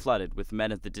would be flooded with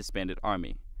men of the disbanded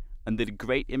army, and that a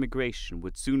great immigration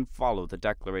would soon follow the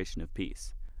declaration of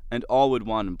peace, and all would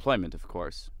want employment, of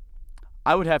course.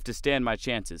 I would have to stand my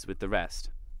chances with the rest.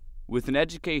 With an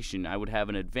education, I would have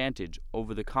an advantage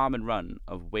over the common run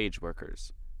of wage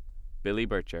workers. Billy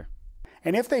Bircher.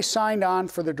 And if they signed on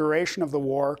for the duration of the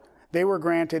war, they were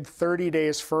granted 30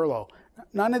 days furlough.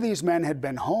 None of these men had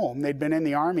been home. They'd been in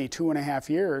the Army 2.5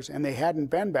 years, and they hadn't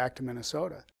been back to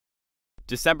Minnesota.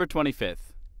 December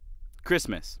 25th.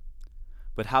 Christmas.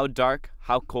 But how dark,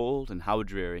 how cold, and how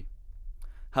dreary.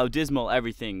 How dismal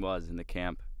everything was in the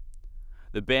camp.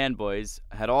 The band boys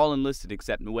had all enlisted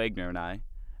except Wagner and I,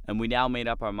 and we now made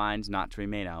up our minds not to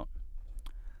remain out.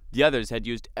 The others had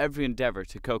used every endeavor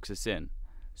to coax us in,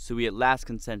 so we at last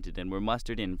consented and were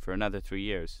mustered in for another 3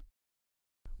 years.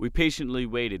 We patiently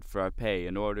waited for our pay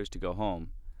and orders to go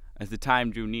home, as the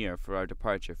time drew near for our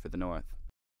departure for the North.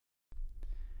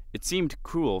 It seemed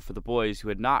cruel for the boys who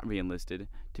had not re-enlisted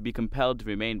to be compelled to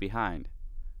remain behind,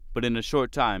 but in a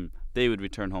short time they would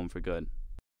return home for good.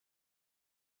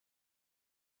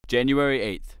 January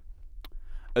 8th.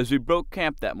 As we broke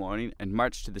camp that morning and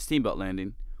marched to the steamboat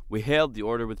landing, we hailed the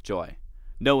order with joy,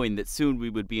 knowing that soon we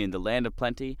would be in the land of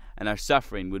plenty and our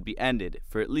suffering would be ended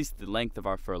for at least the length of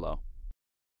our furlough.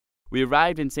 We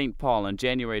arrived in St. Paul on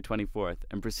January 24th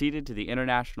and proceeded to the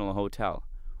International Hotel,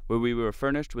 where we were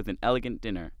furnished with an elegant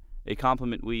dinner, a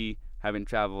compliment we, having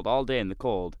traveled all day in the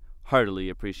cold, heartily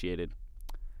appreciated.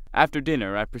 After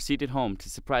dinner I proceeded home to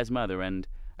surprise Mother, and,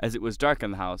 as it was dark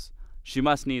in the house, she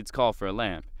must needs call for a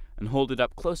lamp, and hold it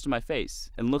up close to my face,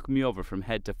 and look me over from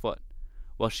head to foot,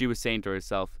 while she was saying to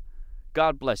herself,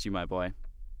 "God bless you, my boy."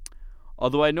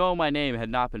 Although I know my name had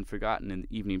not been forgotten in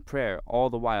the evening prayer all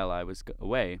the while I was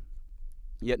away,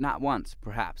 yet not once,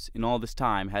 perhaps, in all this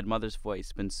time had Mother's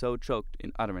voice been so choked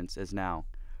in utterance as now.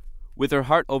 With her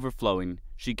heart overflowing,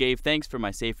 she gave thanks for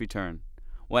my safe return.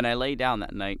 When I lay down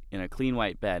that night in a clean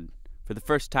white bed, for the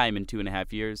first time in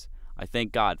 2.5 years, I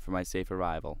thanked God for my safe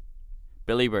arrival.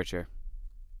 Billy Bircher.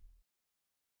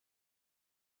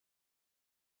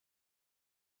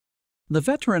 The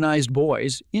veteranized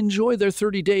boys enjoy their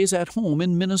 30 days at home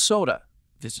in Minnesota,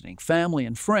 visiting family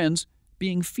and friends,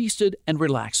 being feasted and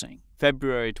relaxing.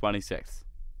 February 26th.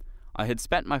 I had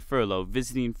spent my furlough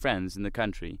visiting friends in the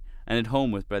country and at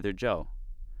home with Brother Joe,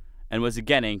 and was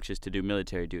again anxious to do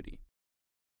military duty.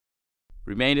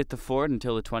 Remained at the fort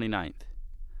until the 29th.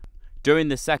 During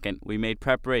the 2nd, we made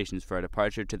preparations for our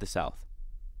departure to the south.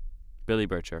 Billy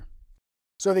Bircher.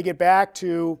 So they get back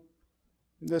to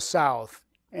the south,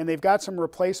 and they've got some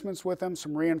replacements with them,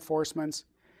 some reinforcements.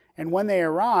 And when they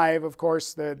arrive, of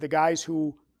course, the guys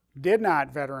who did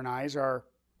not veteranize are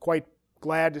quite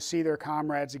glad to see their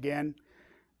comrades again.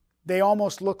 They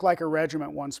almost look like a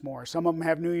regiment once more. Some of them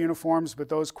have new uniforms, but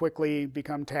those quickly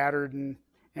become tattered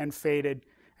and faded.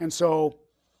 And so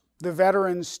the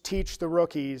veterans teach the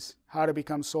rookies how to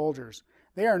become soldiers.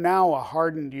 They are now a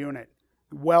hardened unit,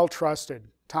 well trusted.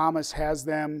 Thomas has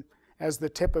them as the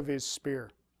tip of his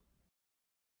spear.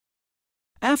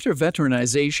 After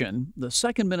veteranization, the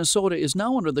 2nd Minnesota is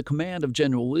now under the command of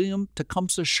General William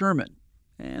Tecumseh Sherman,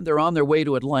 and they're on their way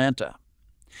to Atlanta.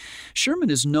 Sherman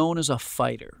is known as a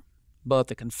fighter, but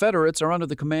the Confederates are under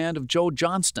the command of Joe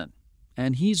Johnston,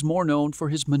 and he's more known for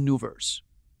his maneuvers.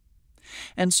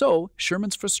 And so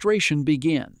Sherman's frustration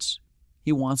begins.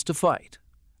 He wants to fight,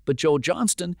 but Joe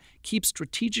Johnston keeps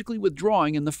strategically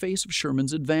withdrawing in the face of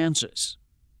Sherman's advances.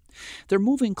 They're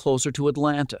moving closer to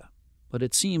Atlanta, but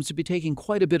it seems to be taking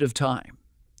quite a bit of time.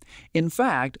 In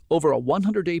fact, over a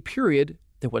 100-day period,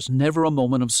 there was never a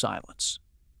moment of silence.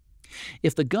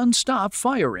 If the gun stopped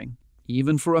firing,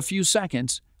 even for a few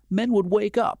seconds, men would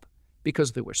wake up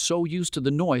because they were so used to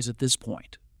the noise at this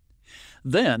point.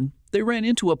 Then they ran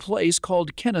into a place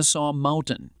called Kennesaw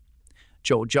Mountain.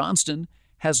 Joe Johnston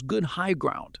has good high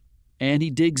ground, and he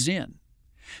digs in.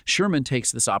 Sherman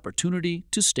takes this opportunity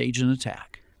to stage an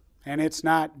attack. And it's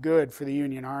not good for the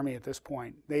Union Army at this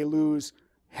point. They lose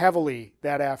heavily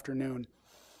that afternoon.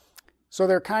 So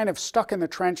they're kind of stuck in the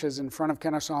trenches in front of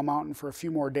Kennesaw Mountain for a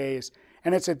few more days.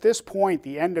 And it's at this point,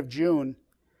 the end of June,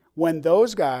 when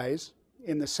those guys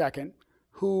in the 2nd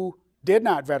who did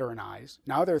not veteranize,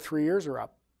 now their 3 years are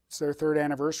up, it's their 3rd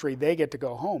anniversary, they get to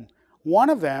go home. One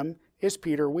of them is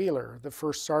Peter Wheeler, the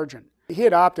 1st sergeant. He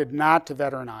had opted not to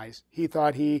veteranize. He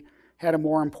thought he had a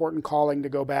more important calling to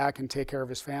go back and take care of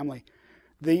his family.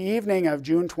 The evening of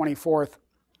June 24th,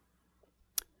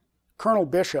 Colonel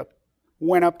Bishop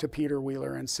went up to Peter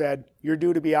Wheeler and said, "You're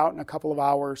due to be out in a couple of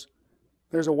hours.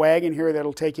 There's a wagon here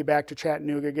that'll take you back to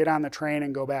Chattanooga. Get on the train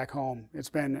and go back home. It's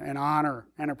been an honor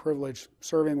and a privilege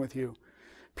serving with you."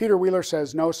 Peter Wheeler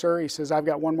says, "No, sir." He says, "I've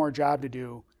got one more job to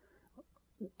do.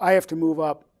 I have to move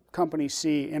up Company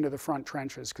C into the front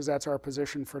trenches because that's our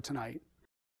position for tonight."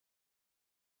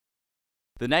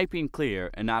 The night being clear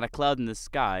and not a cloud in the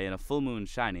sky and a full moon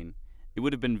shining, it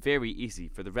would have been very easy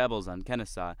for the rebels on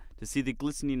Kennesaw to see the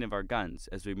glistening of our guns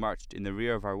as we marched in the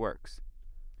rear of our works.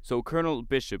 So Colonel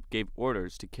Bishop gave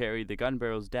orders to carry the gun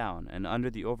barrels down and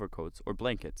under the overcoats or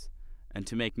blankets, and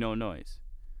to make no noise.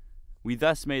 We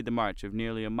thus made the march of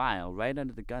nearly a mile right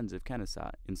under the guns of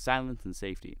Kennesaw in silence and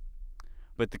safety.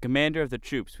 But the commander of the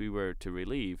troops we were to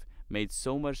relieve made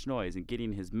so much noise in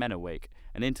getting his men awake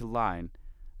and into line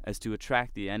as to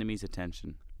attract the enemy's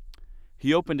attention.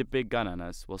 He opened a big gun on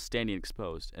us while standing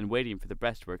exposed and waiting for the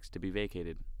breastworks to be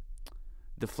vacated.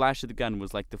 The flash of the gun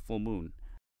was like the full moon.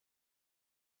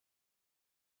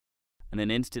 And an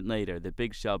instant later, the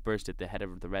big shell burst at the head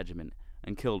of the regiment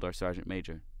and killed our sergeant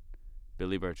major,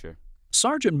 Billy Bircher.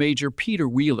 Sergeant Major Peter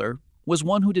Wheeler was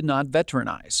one who did not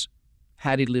veteranize.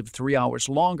 Had he lived 3 hours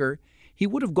longer, he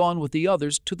would have gone with the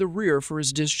others to the rear for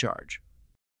his discharge.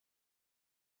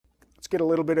 Let's get a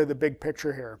little bit of the big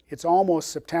picture here. It's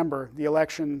almost September. The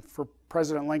election for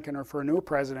President Lincoln or for a new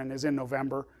president is in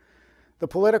November. The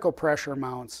political pressure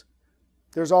mounts.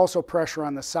 There's also pressure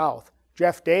on the South.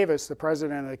 Jeff Davis, the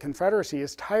president of the Confederacy,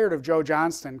 is tired of Joe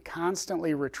Johnston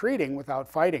constantly retreating without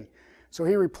fighting. So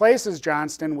he replaces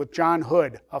Johnston with John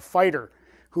Hood, a fighter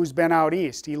who's been out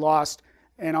east. He lost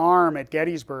an arm at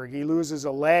Gettysburg. He loses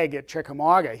a leg at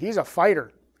Chickamauga. He's a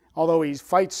fighter, although he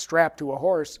fights strapped to a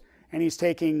horse, and he's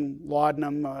taking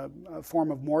laudanum, a form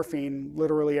of morphine,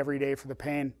 literally every day for the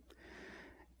pain.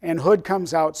 And Hood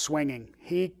comes out swinging.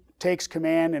 He takes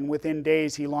command, and within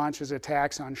days he launches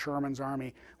attacks on Sherman's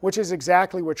army, which is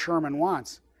exactly what Sherman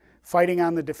wants. Fighting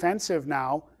on the defensive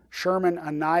now, Sherman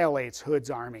annihilates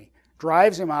Hood's army,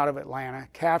 drives him out of Atlanta,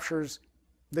 captures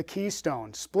the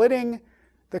Keystone, splitting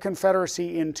the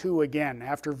Confederacy in two again.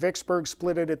 After Vicksburg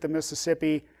split it at the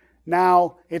Mississippi,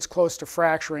 now it's close to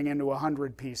fracturing into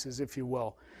 100 pieces, if you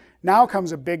will. Now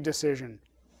comes a big decision.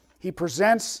 He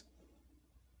presents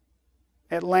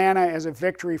Atlanta as a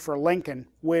victory for Lincoln,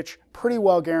 which pretty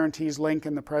well guarantees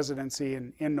Lincoln the presidency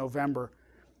in November.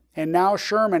 And now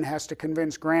Sherman has to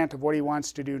convince Grant of what he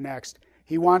wants to do next.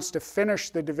 He wants to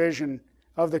finish the division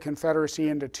of the Confederacy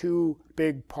into two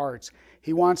big parts.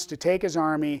 He wants to take his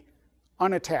army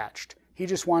unattached. He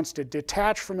just wants to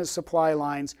detach from his supply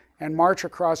lines and march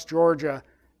across Georgia,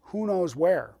 who knows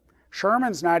where.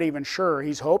 Sherman's not even sure.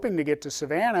 He's hoping to get to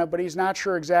Savannah, but he's not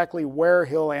sure exactly where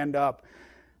he'll end up.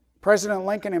 President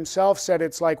Lincoln himself said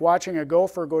it's like watching a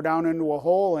gopher go down into a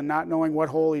hole and not knowing what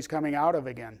hole he's coming out of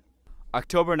again.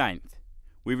 October 9th.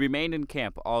 We remained in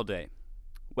camp all day.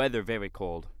 Weather very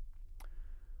cold.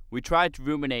 We tried to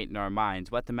ruminate in our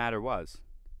minds what the matter was.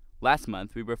 Last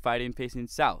month we were fighting facing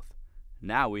south.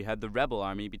 Now we had the rebel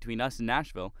army between us and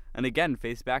Nashville, and again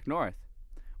faced back north.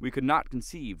 We could not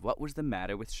conceive what was the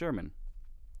matter with Sherman.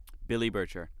 Billy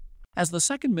Bircher. As the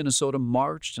 2nd Minnesota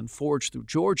marched and forged through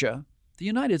Georgia, the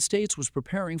United States was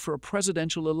preparing for a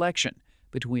presidential election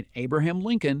between Abraham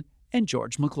Lincoln and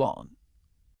George McClellan.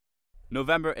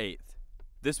 November 8th.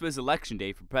 This was election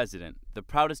day for president, the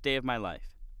proudest day of my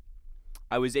life.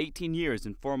 I was 18 years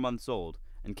and 4 months old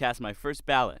and cast my first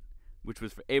ballot, which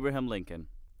was for Abraham Lincoln.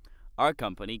 Our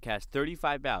company cast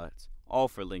 35 ballots, all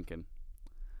for Lincoln.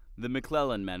 The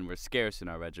McClellan men were scarce in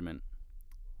our regiment.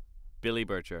 Billy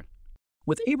Bircher.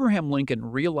 With Abraham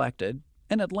Lincoln re-elected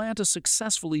and Atlanta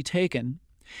successfully taken,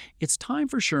 it's time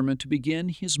for Sherman to begin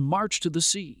his march to the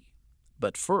sea.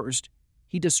 But first,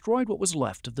 he destroyed what was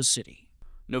left of the city.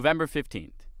 November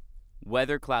 15th.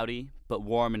 Weather cloudy, but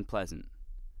warm and pleasant.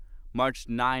 Marched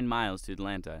 9 miles to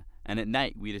Atlanta, and at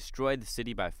night we destroyed the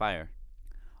city by fire.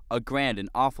 A grand and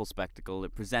awful spectacle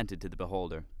it presented to the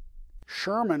beholder.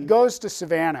 Sherman goes to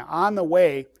Savannah. On the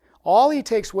way, all he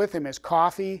takes with him is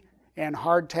coffee and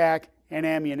hardtack and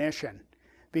ammunition,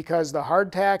 because the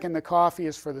hardtack and the coffee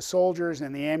is for the soldiers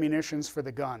and the ammunition's for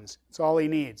the guns. It's all he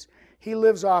needs. He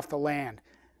lives off the land.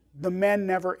 The men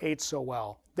never ate so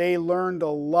well. They learned to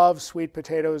love sweet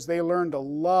potatoes. They learned to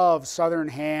love southern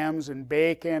hams and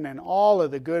bacon and all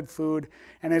of the good food.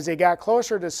 And as they got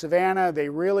closer to Savannah, they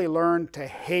really learned to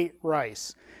hate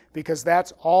rice, because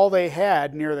that's all they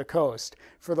had near the coast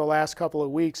for the last couple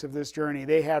of weeks of this journey.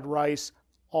 They had rice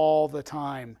all the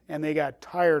time, and they got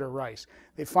tired of rice.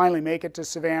 They finally make it to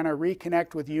Savannah,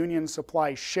 reconnect with Union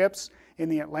supply ships in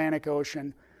the Atlantic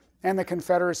Ocean, and the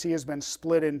Confederacy has been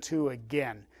split in two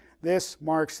again. This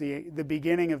marks the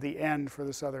beginning of the end for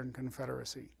the Southern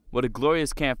Confederacy. What a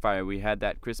glorious campfire we had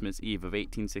that Christmas Eve of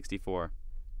 1864.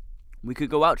 We could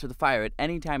go out to the fire at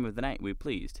any time of the night we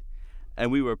pleased,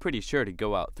 and we were pretty sure to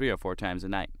go out 3 or 4 times a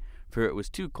night, for it was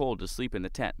too cold to sleep in the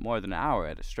tent more than an hour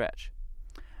at a stretch.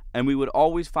 And we would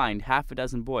always find half a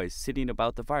dozen boys sitting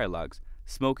about the fire logs,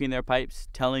 smoking their pipes,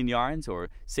 telling yarns, or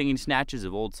singing snatches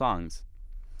of old songs.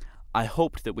 I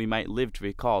hoped that we might live to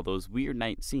recall those weird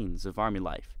night scenes of Army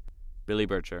life. Billy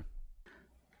Bircher.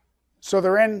 So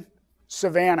they're in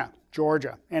Savannah,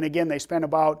 Georgia, and again they spend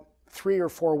about 3 or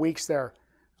 4 weeks there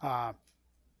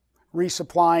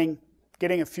resupplying,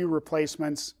 getting a few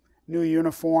replacements, new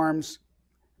uniforms,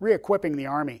 re-equipping the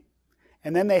army.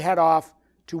 And then they head off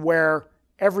to where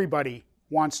everybody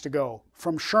wants to go.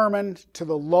 From Sherman to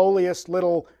the lowliest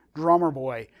little drummer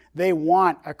boy, they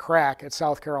want a crack at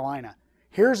South Carolina.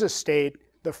 Here's a state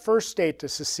the first state to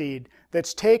secede,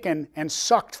 that's taken and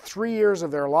sucked 3 years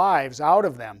of their lives out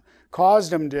of them,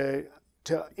 caused them to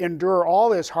endure all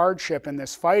this hardship and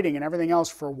this fighting and everything else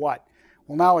for what?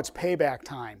 Well, now it's payback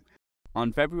time.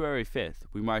 On February 5th,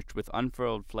 we marched with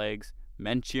unfurled flags,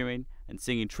 men cheering and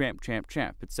singing Tramp, Tramp,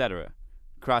 Tramp, etc.,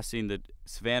 crossing the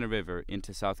Savannah River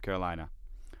into South Carolina.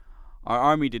 Our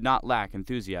army did not lack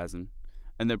enthusiasm,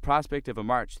 and the prospect of a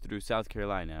march through South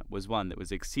Carolina was one that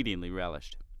was exceedingly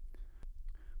relished.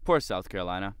 Poor South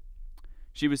Carolina.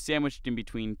 She was sandwiched in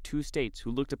between two states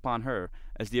who looked upon her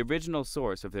as the original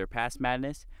source of their past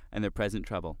madness and their present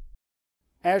trouble.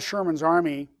 As Sherman's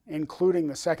army, including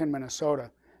the 2nd Minnesota,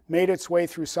 made its way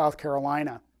through South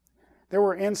Carolina, there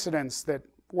were incidents that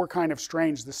were kind of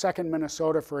strange. The 2nd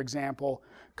Minnesota, for example,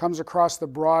 comes across the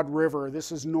Broad River.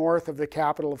 This is north of the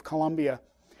capital of Columbia.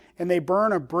 And they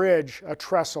burn a bridge, a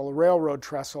trestle, a railroad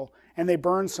trestle, and they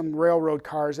burn some railroad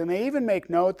cars. And they even make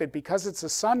note that because it's a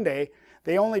Sunday,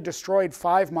 they only destroyed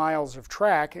 5 miles of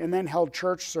track and then held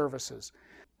church services.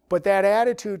 But that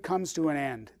attitude comes to an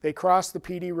end. They cross the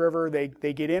PD River,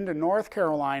 they get into North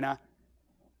Carolina,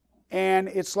 and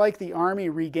it's like the army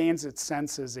regains its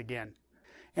senses again.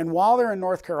 And while they're in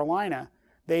North Carolina,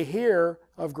 they hear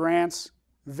of Grant's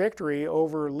victory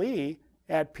over Lee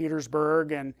at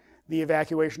Petersburg and the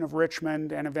evacuation of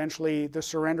Richmond and eventually the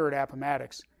surrender at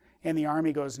Appomattox. And the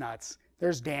army goes nuts.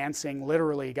 There's dancing,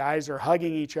 literally. Guys are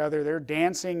hugging each other. They're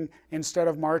dancing instead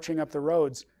of marching up the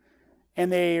roads.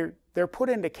 And they're put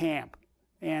into camp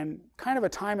and kind of a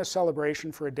time of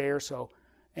celebration for a day or so.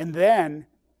 And then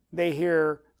they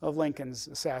hear of Lincoln's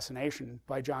assassination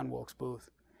by John Wilkes Booth.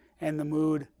 And the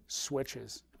mood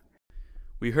switches.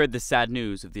 We heard the sad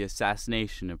news of the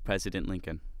assassination of President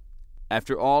Lincoln.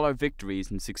 After all our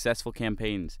victories and successful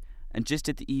campaigns, and just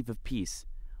at the eve of peace,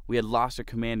 we had lost our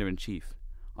commander-in-chief,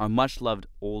 our much-loved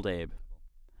Old Abe,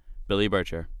 Billy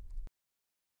Bircher.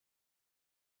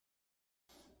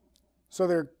 So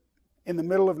they're in the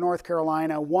middle of North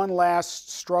Carolina. One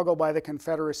last struggle by the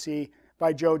Confederacy,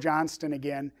 by Joe Johnston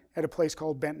again, at a place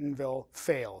called Bentonville,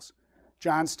 fails.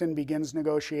 Johnston begins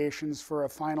negotiations for a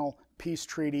final peace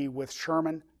treaty with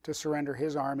Sherman to surrender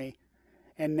his army.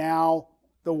 And now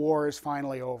the war is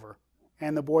finally over.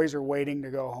 And the boys are waiting to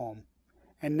go home.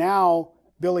 And now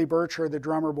Billy Bircher, the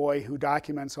drummer boy who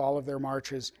documents all of their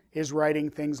marches, is writing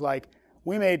things like,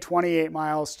 "We made 28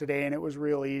 miles today and it was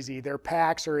real easy. Their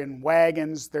packs are in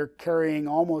wagons. They're carrying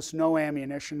almost no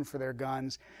ammunition for their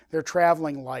guns. They're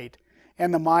traveling light.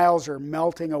 And the miles are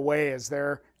melting away as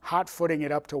they're hot-footing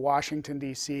it up to Washington,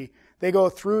 D.C. They go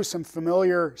through some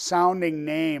familiar sounding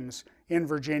names in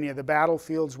Virginia, the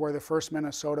battlefields where the 1st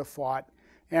Minnesota fought,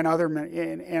 and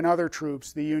other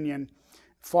troops, the Union,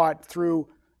 fought through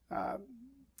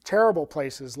terrible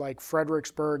places like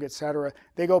Fredericksburg, etc.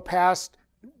 They go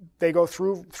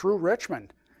through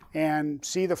Richmond and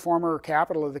see the former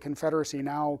capital of the Confederacy,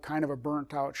 now kind of a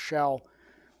burnt-out shell.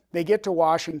 They get to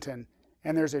Washington,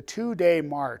 and there's a 2-day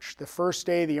march. The first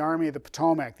day, the Army of the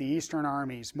Potomac, the Eastern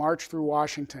armies, march through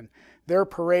Washington. Their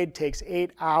parade takes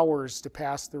 8 hours to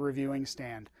pass the reviewing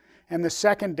stand. And the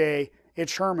second day,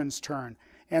 it's Sherman's turn,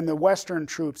 and the Western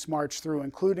troops march through,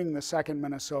 including the 2nd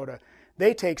Minnesota.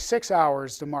 They take 6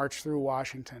 hours to march through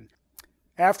Washington.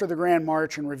 After the Grand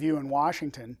March and Review in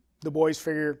Washington, the boys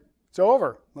figure, it's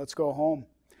over, let's go home.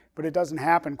 But it doesn't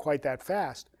happen quite that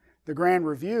fast. The Grand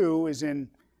Review is in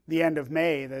the end of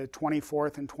May, the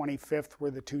 24th and 25th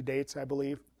were the 2 dates, I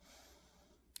believe.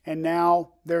 And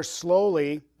now they're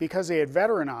slowly, because they had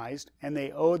veteranized and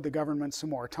they owed the government some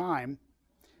more time,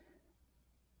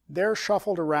 they're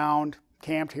shuffled around,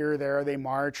 camped here or there, they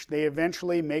march. They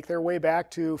eventually make their way back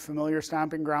to familiar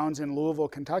stomping grounds in Louisville,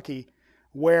 Kentucky,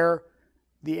 where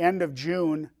the end of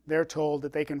June, they're told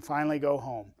that they can finally go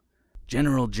home.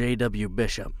 General J.W.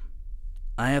 Bishop,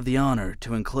 I have the honor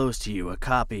to enclose to you a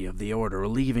copy of the order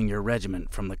relieving your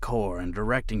regiment from the Corps and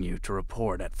directing you to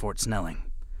report at Fort Snelling.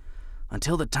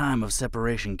 Until the time of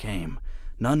separation came,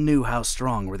 none knew how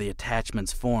strong were the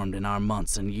attachments formed in our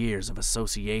months and years of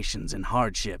associations in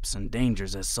hardships and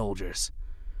dangers as soldiers.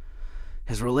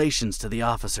 His relations to the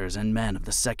officers and men of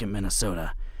the 2nd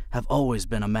Minnesota have always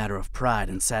been a matter of pride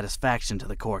and satisfaction to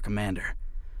the Corps commander,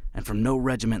 and from no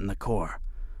regiment in the Corps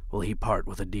will he part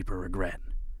with a deeper regret.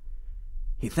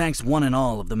 He thanks one and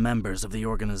all of the members of the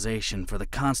organization for the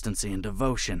constancy and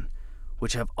devotion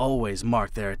which have always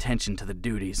marked their attention to the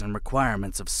duties and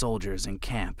requirements of soldiers in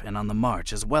camp and on the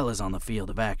march as well as on the field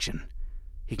of action.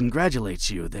 He congratulates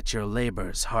you that your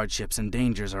labors, hardships, and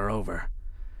dangers are over,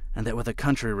 and that with a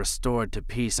country restored to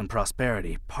peace and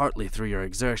prosperity, partly through your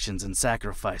exertions and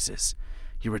sacrifices,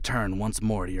 you return once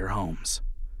more to your homes.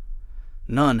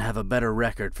 None have a better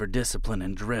record for discipline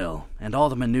and drill, and all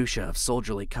the minutiae of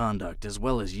soldierly conduct, as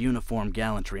well as uniform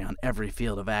gallantry on every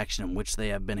field of action in which they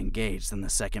have been engaged than the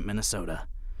 2nd Minnesota.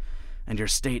 And your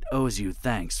state owes you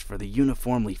thanks for the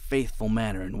uniformly faithful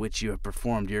manner in which you have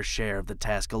performed your share of the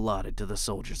task allotted to the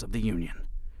soldiers of the Union.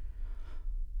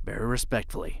 Very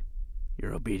respectfully,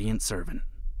 your obedient servant,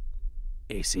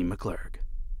 A.C. McClurg.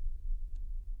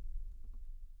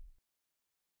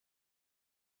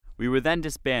 We were then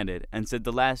disbanded and said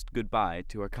the last goodbye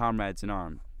to our comrades in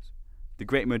arms, the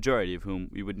great majority of whom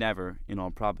we would never, in all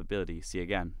probability, see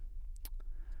again.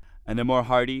 And a more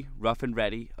hearty, rough and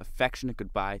ready, affectionate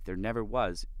goodbye there never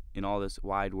was in all this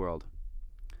wide world.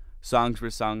 Songs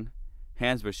were sung,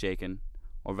 hands were shaken,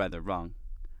 or rather wrung.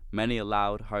 Many a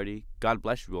loud, hearty, God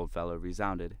bless you, old fellow,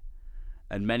 resounded,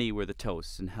 and many were the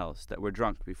toasts and healths that were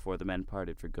drunk before the men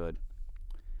parted for good.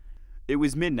 It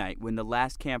was midnight when the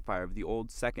last campfire of the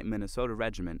old 2nd Minnesota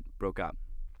Regiment broke up.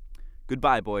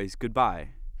 "Goodbye, boys,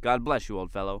 goodbye. God bless you,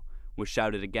 old fellow," was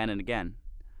shouted again and again,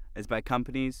 as by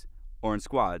companies or in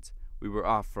squads we were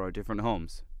off for our different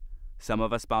homes. Some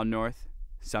of us bound north,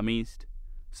 some east,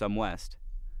 some west,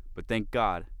 but thank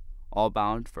God, all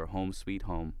bound for home sweet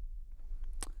home.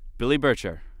 Billy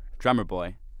Bircher, drummer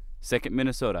boy, 2nd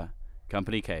Minnesota,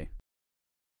 Company K.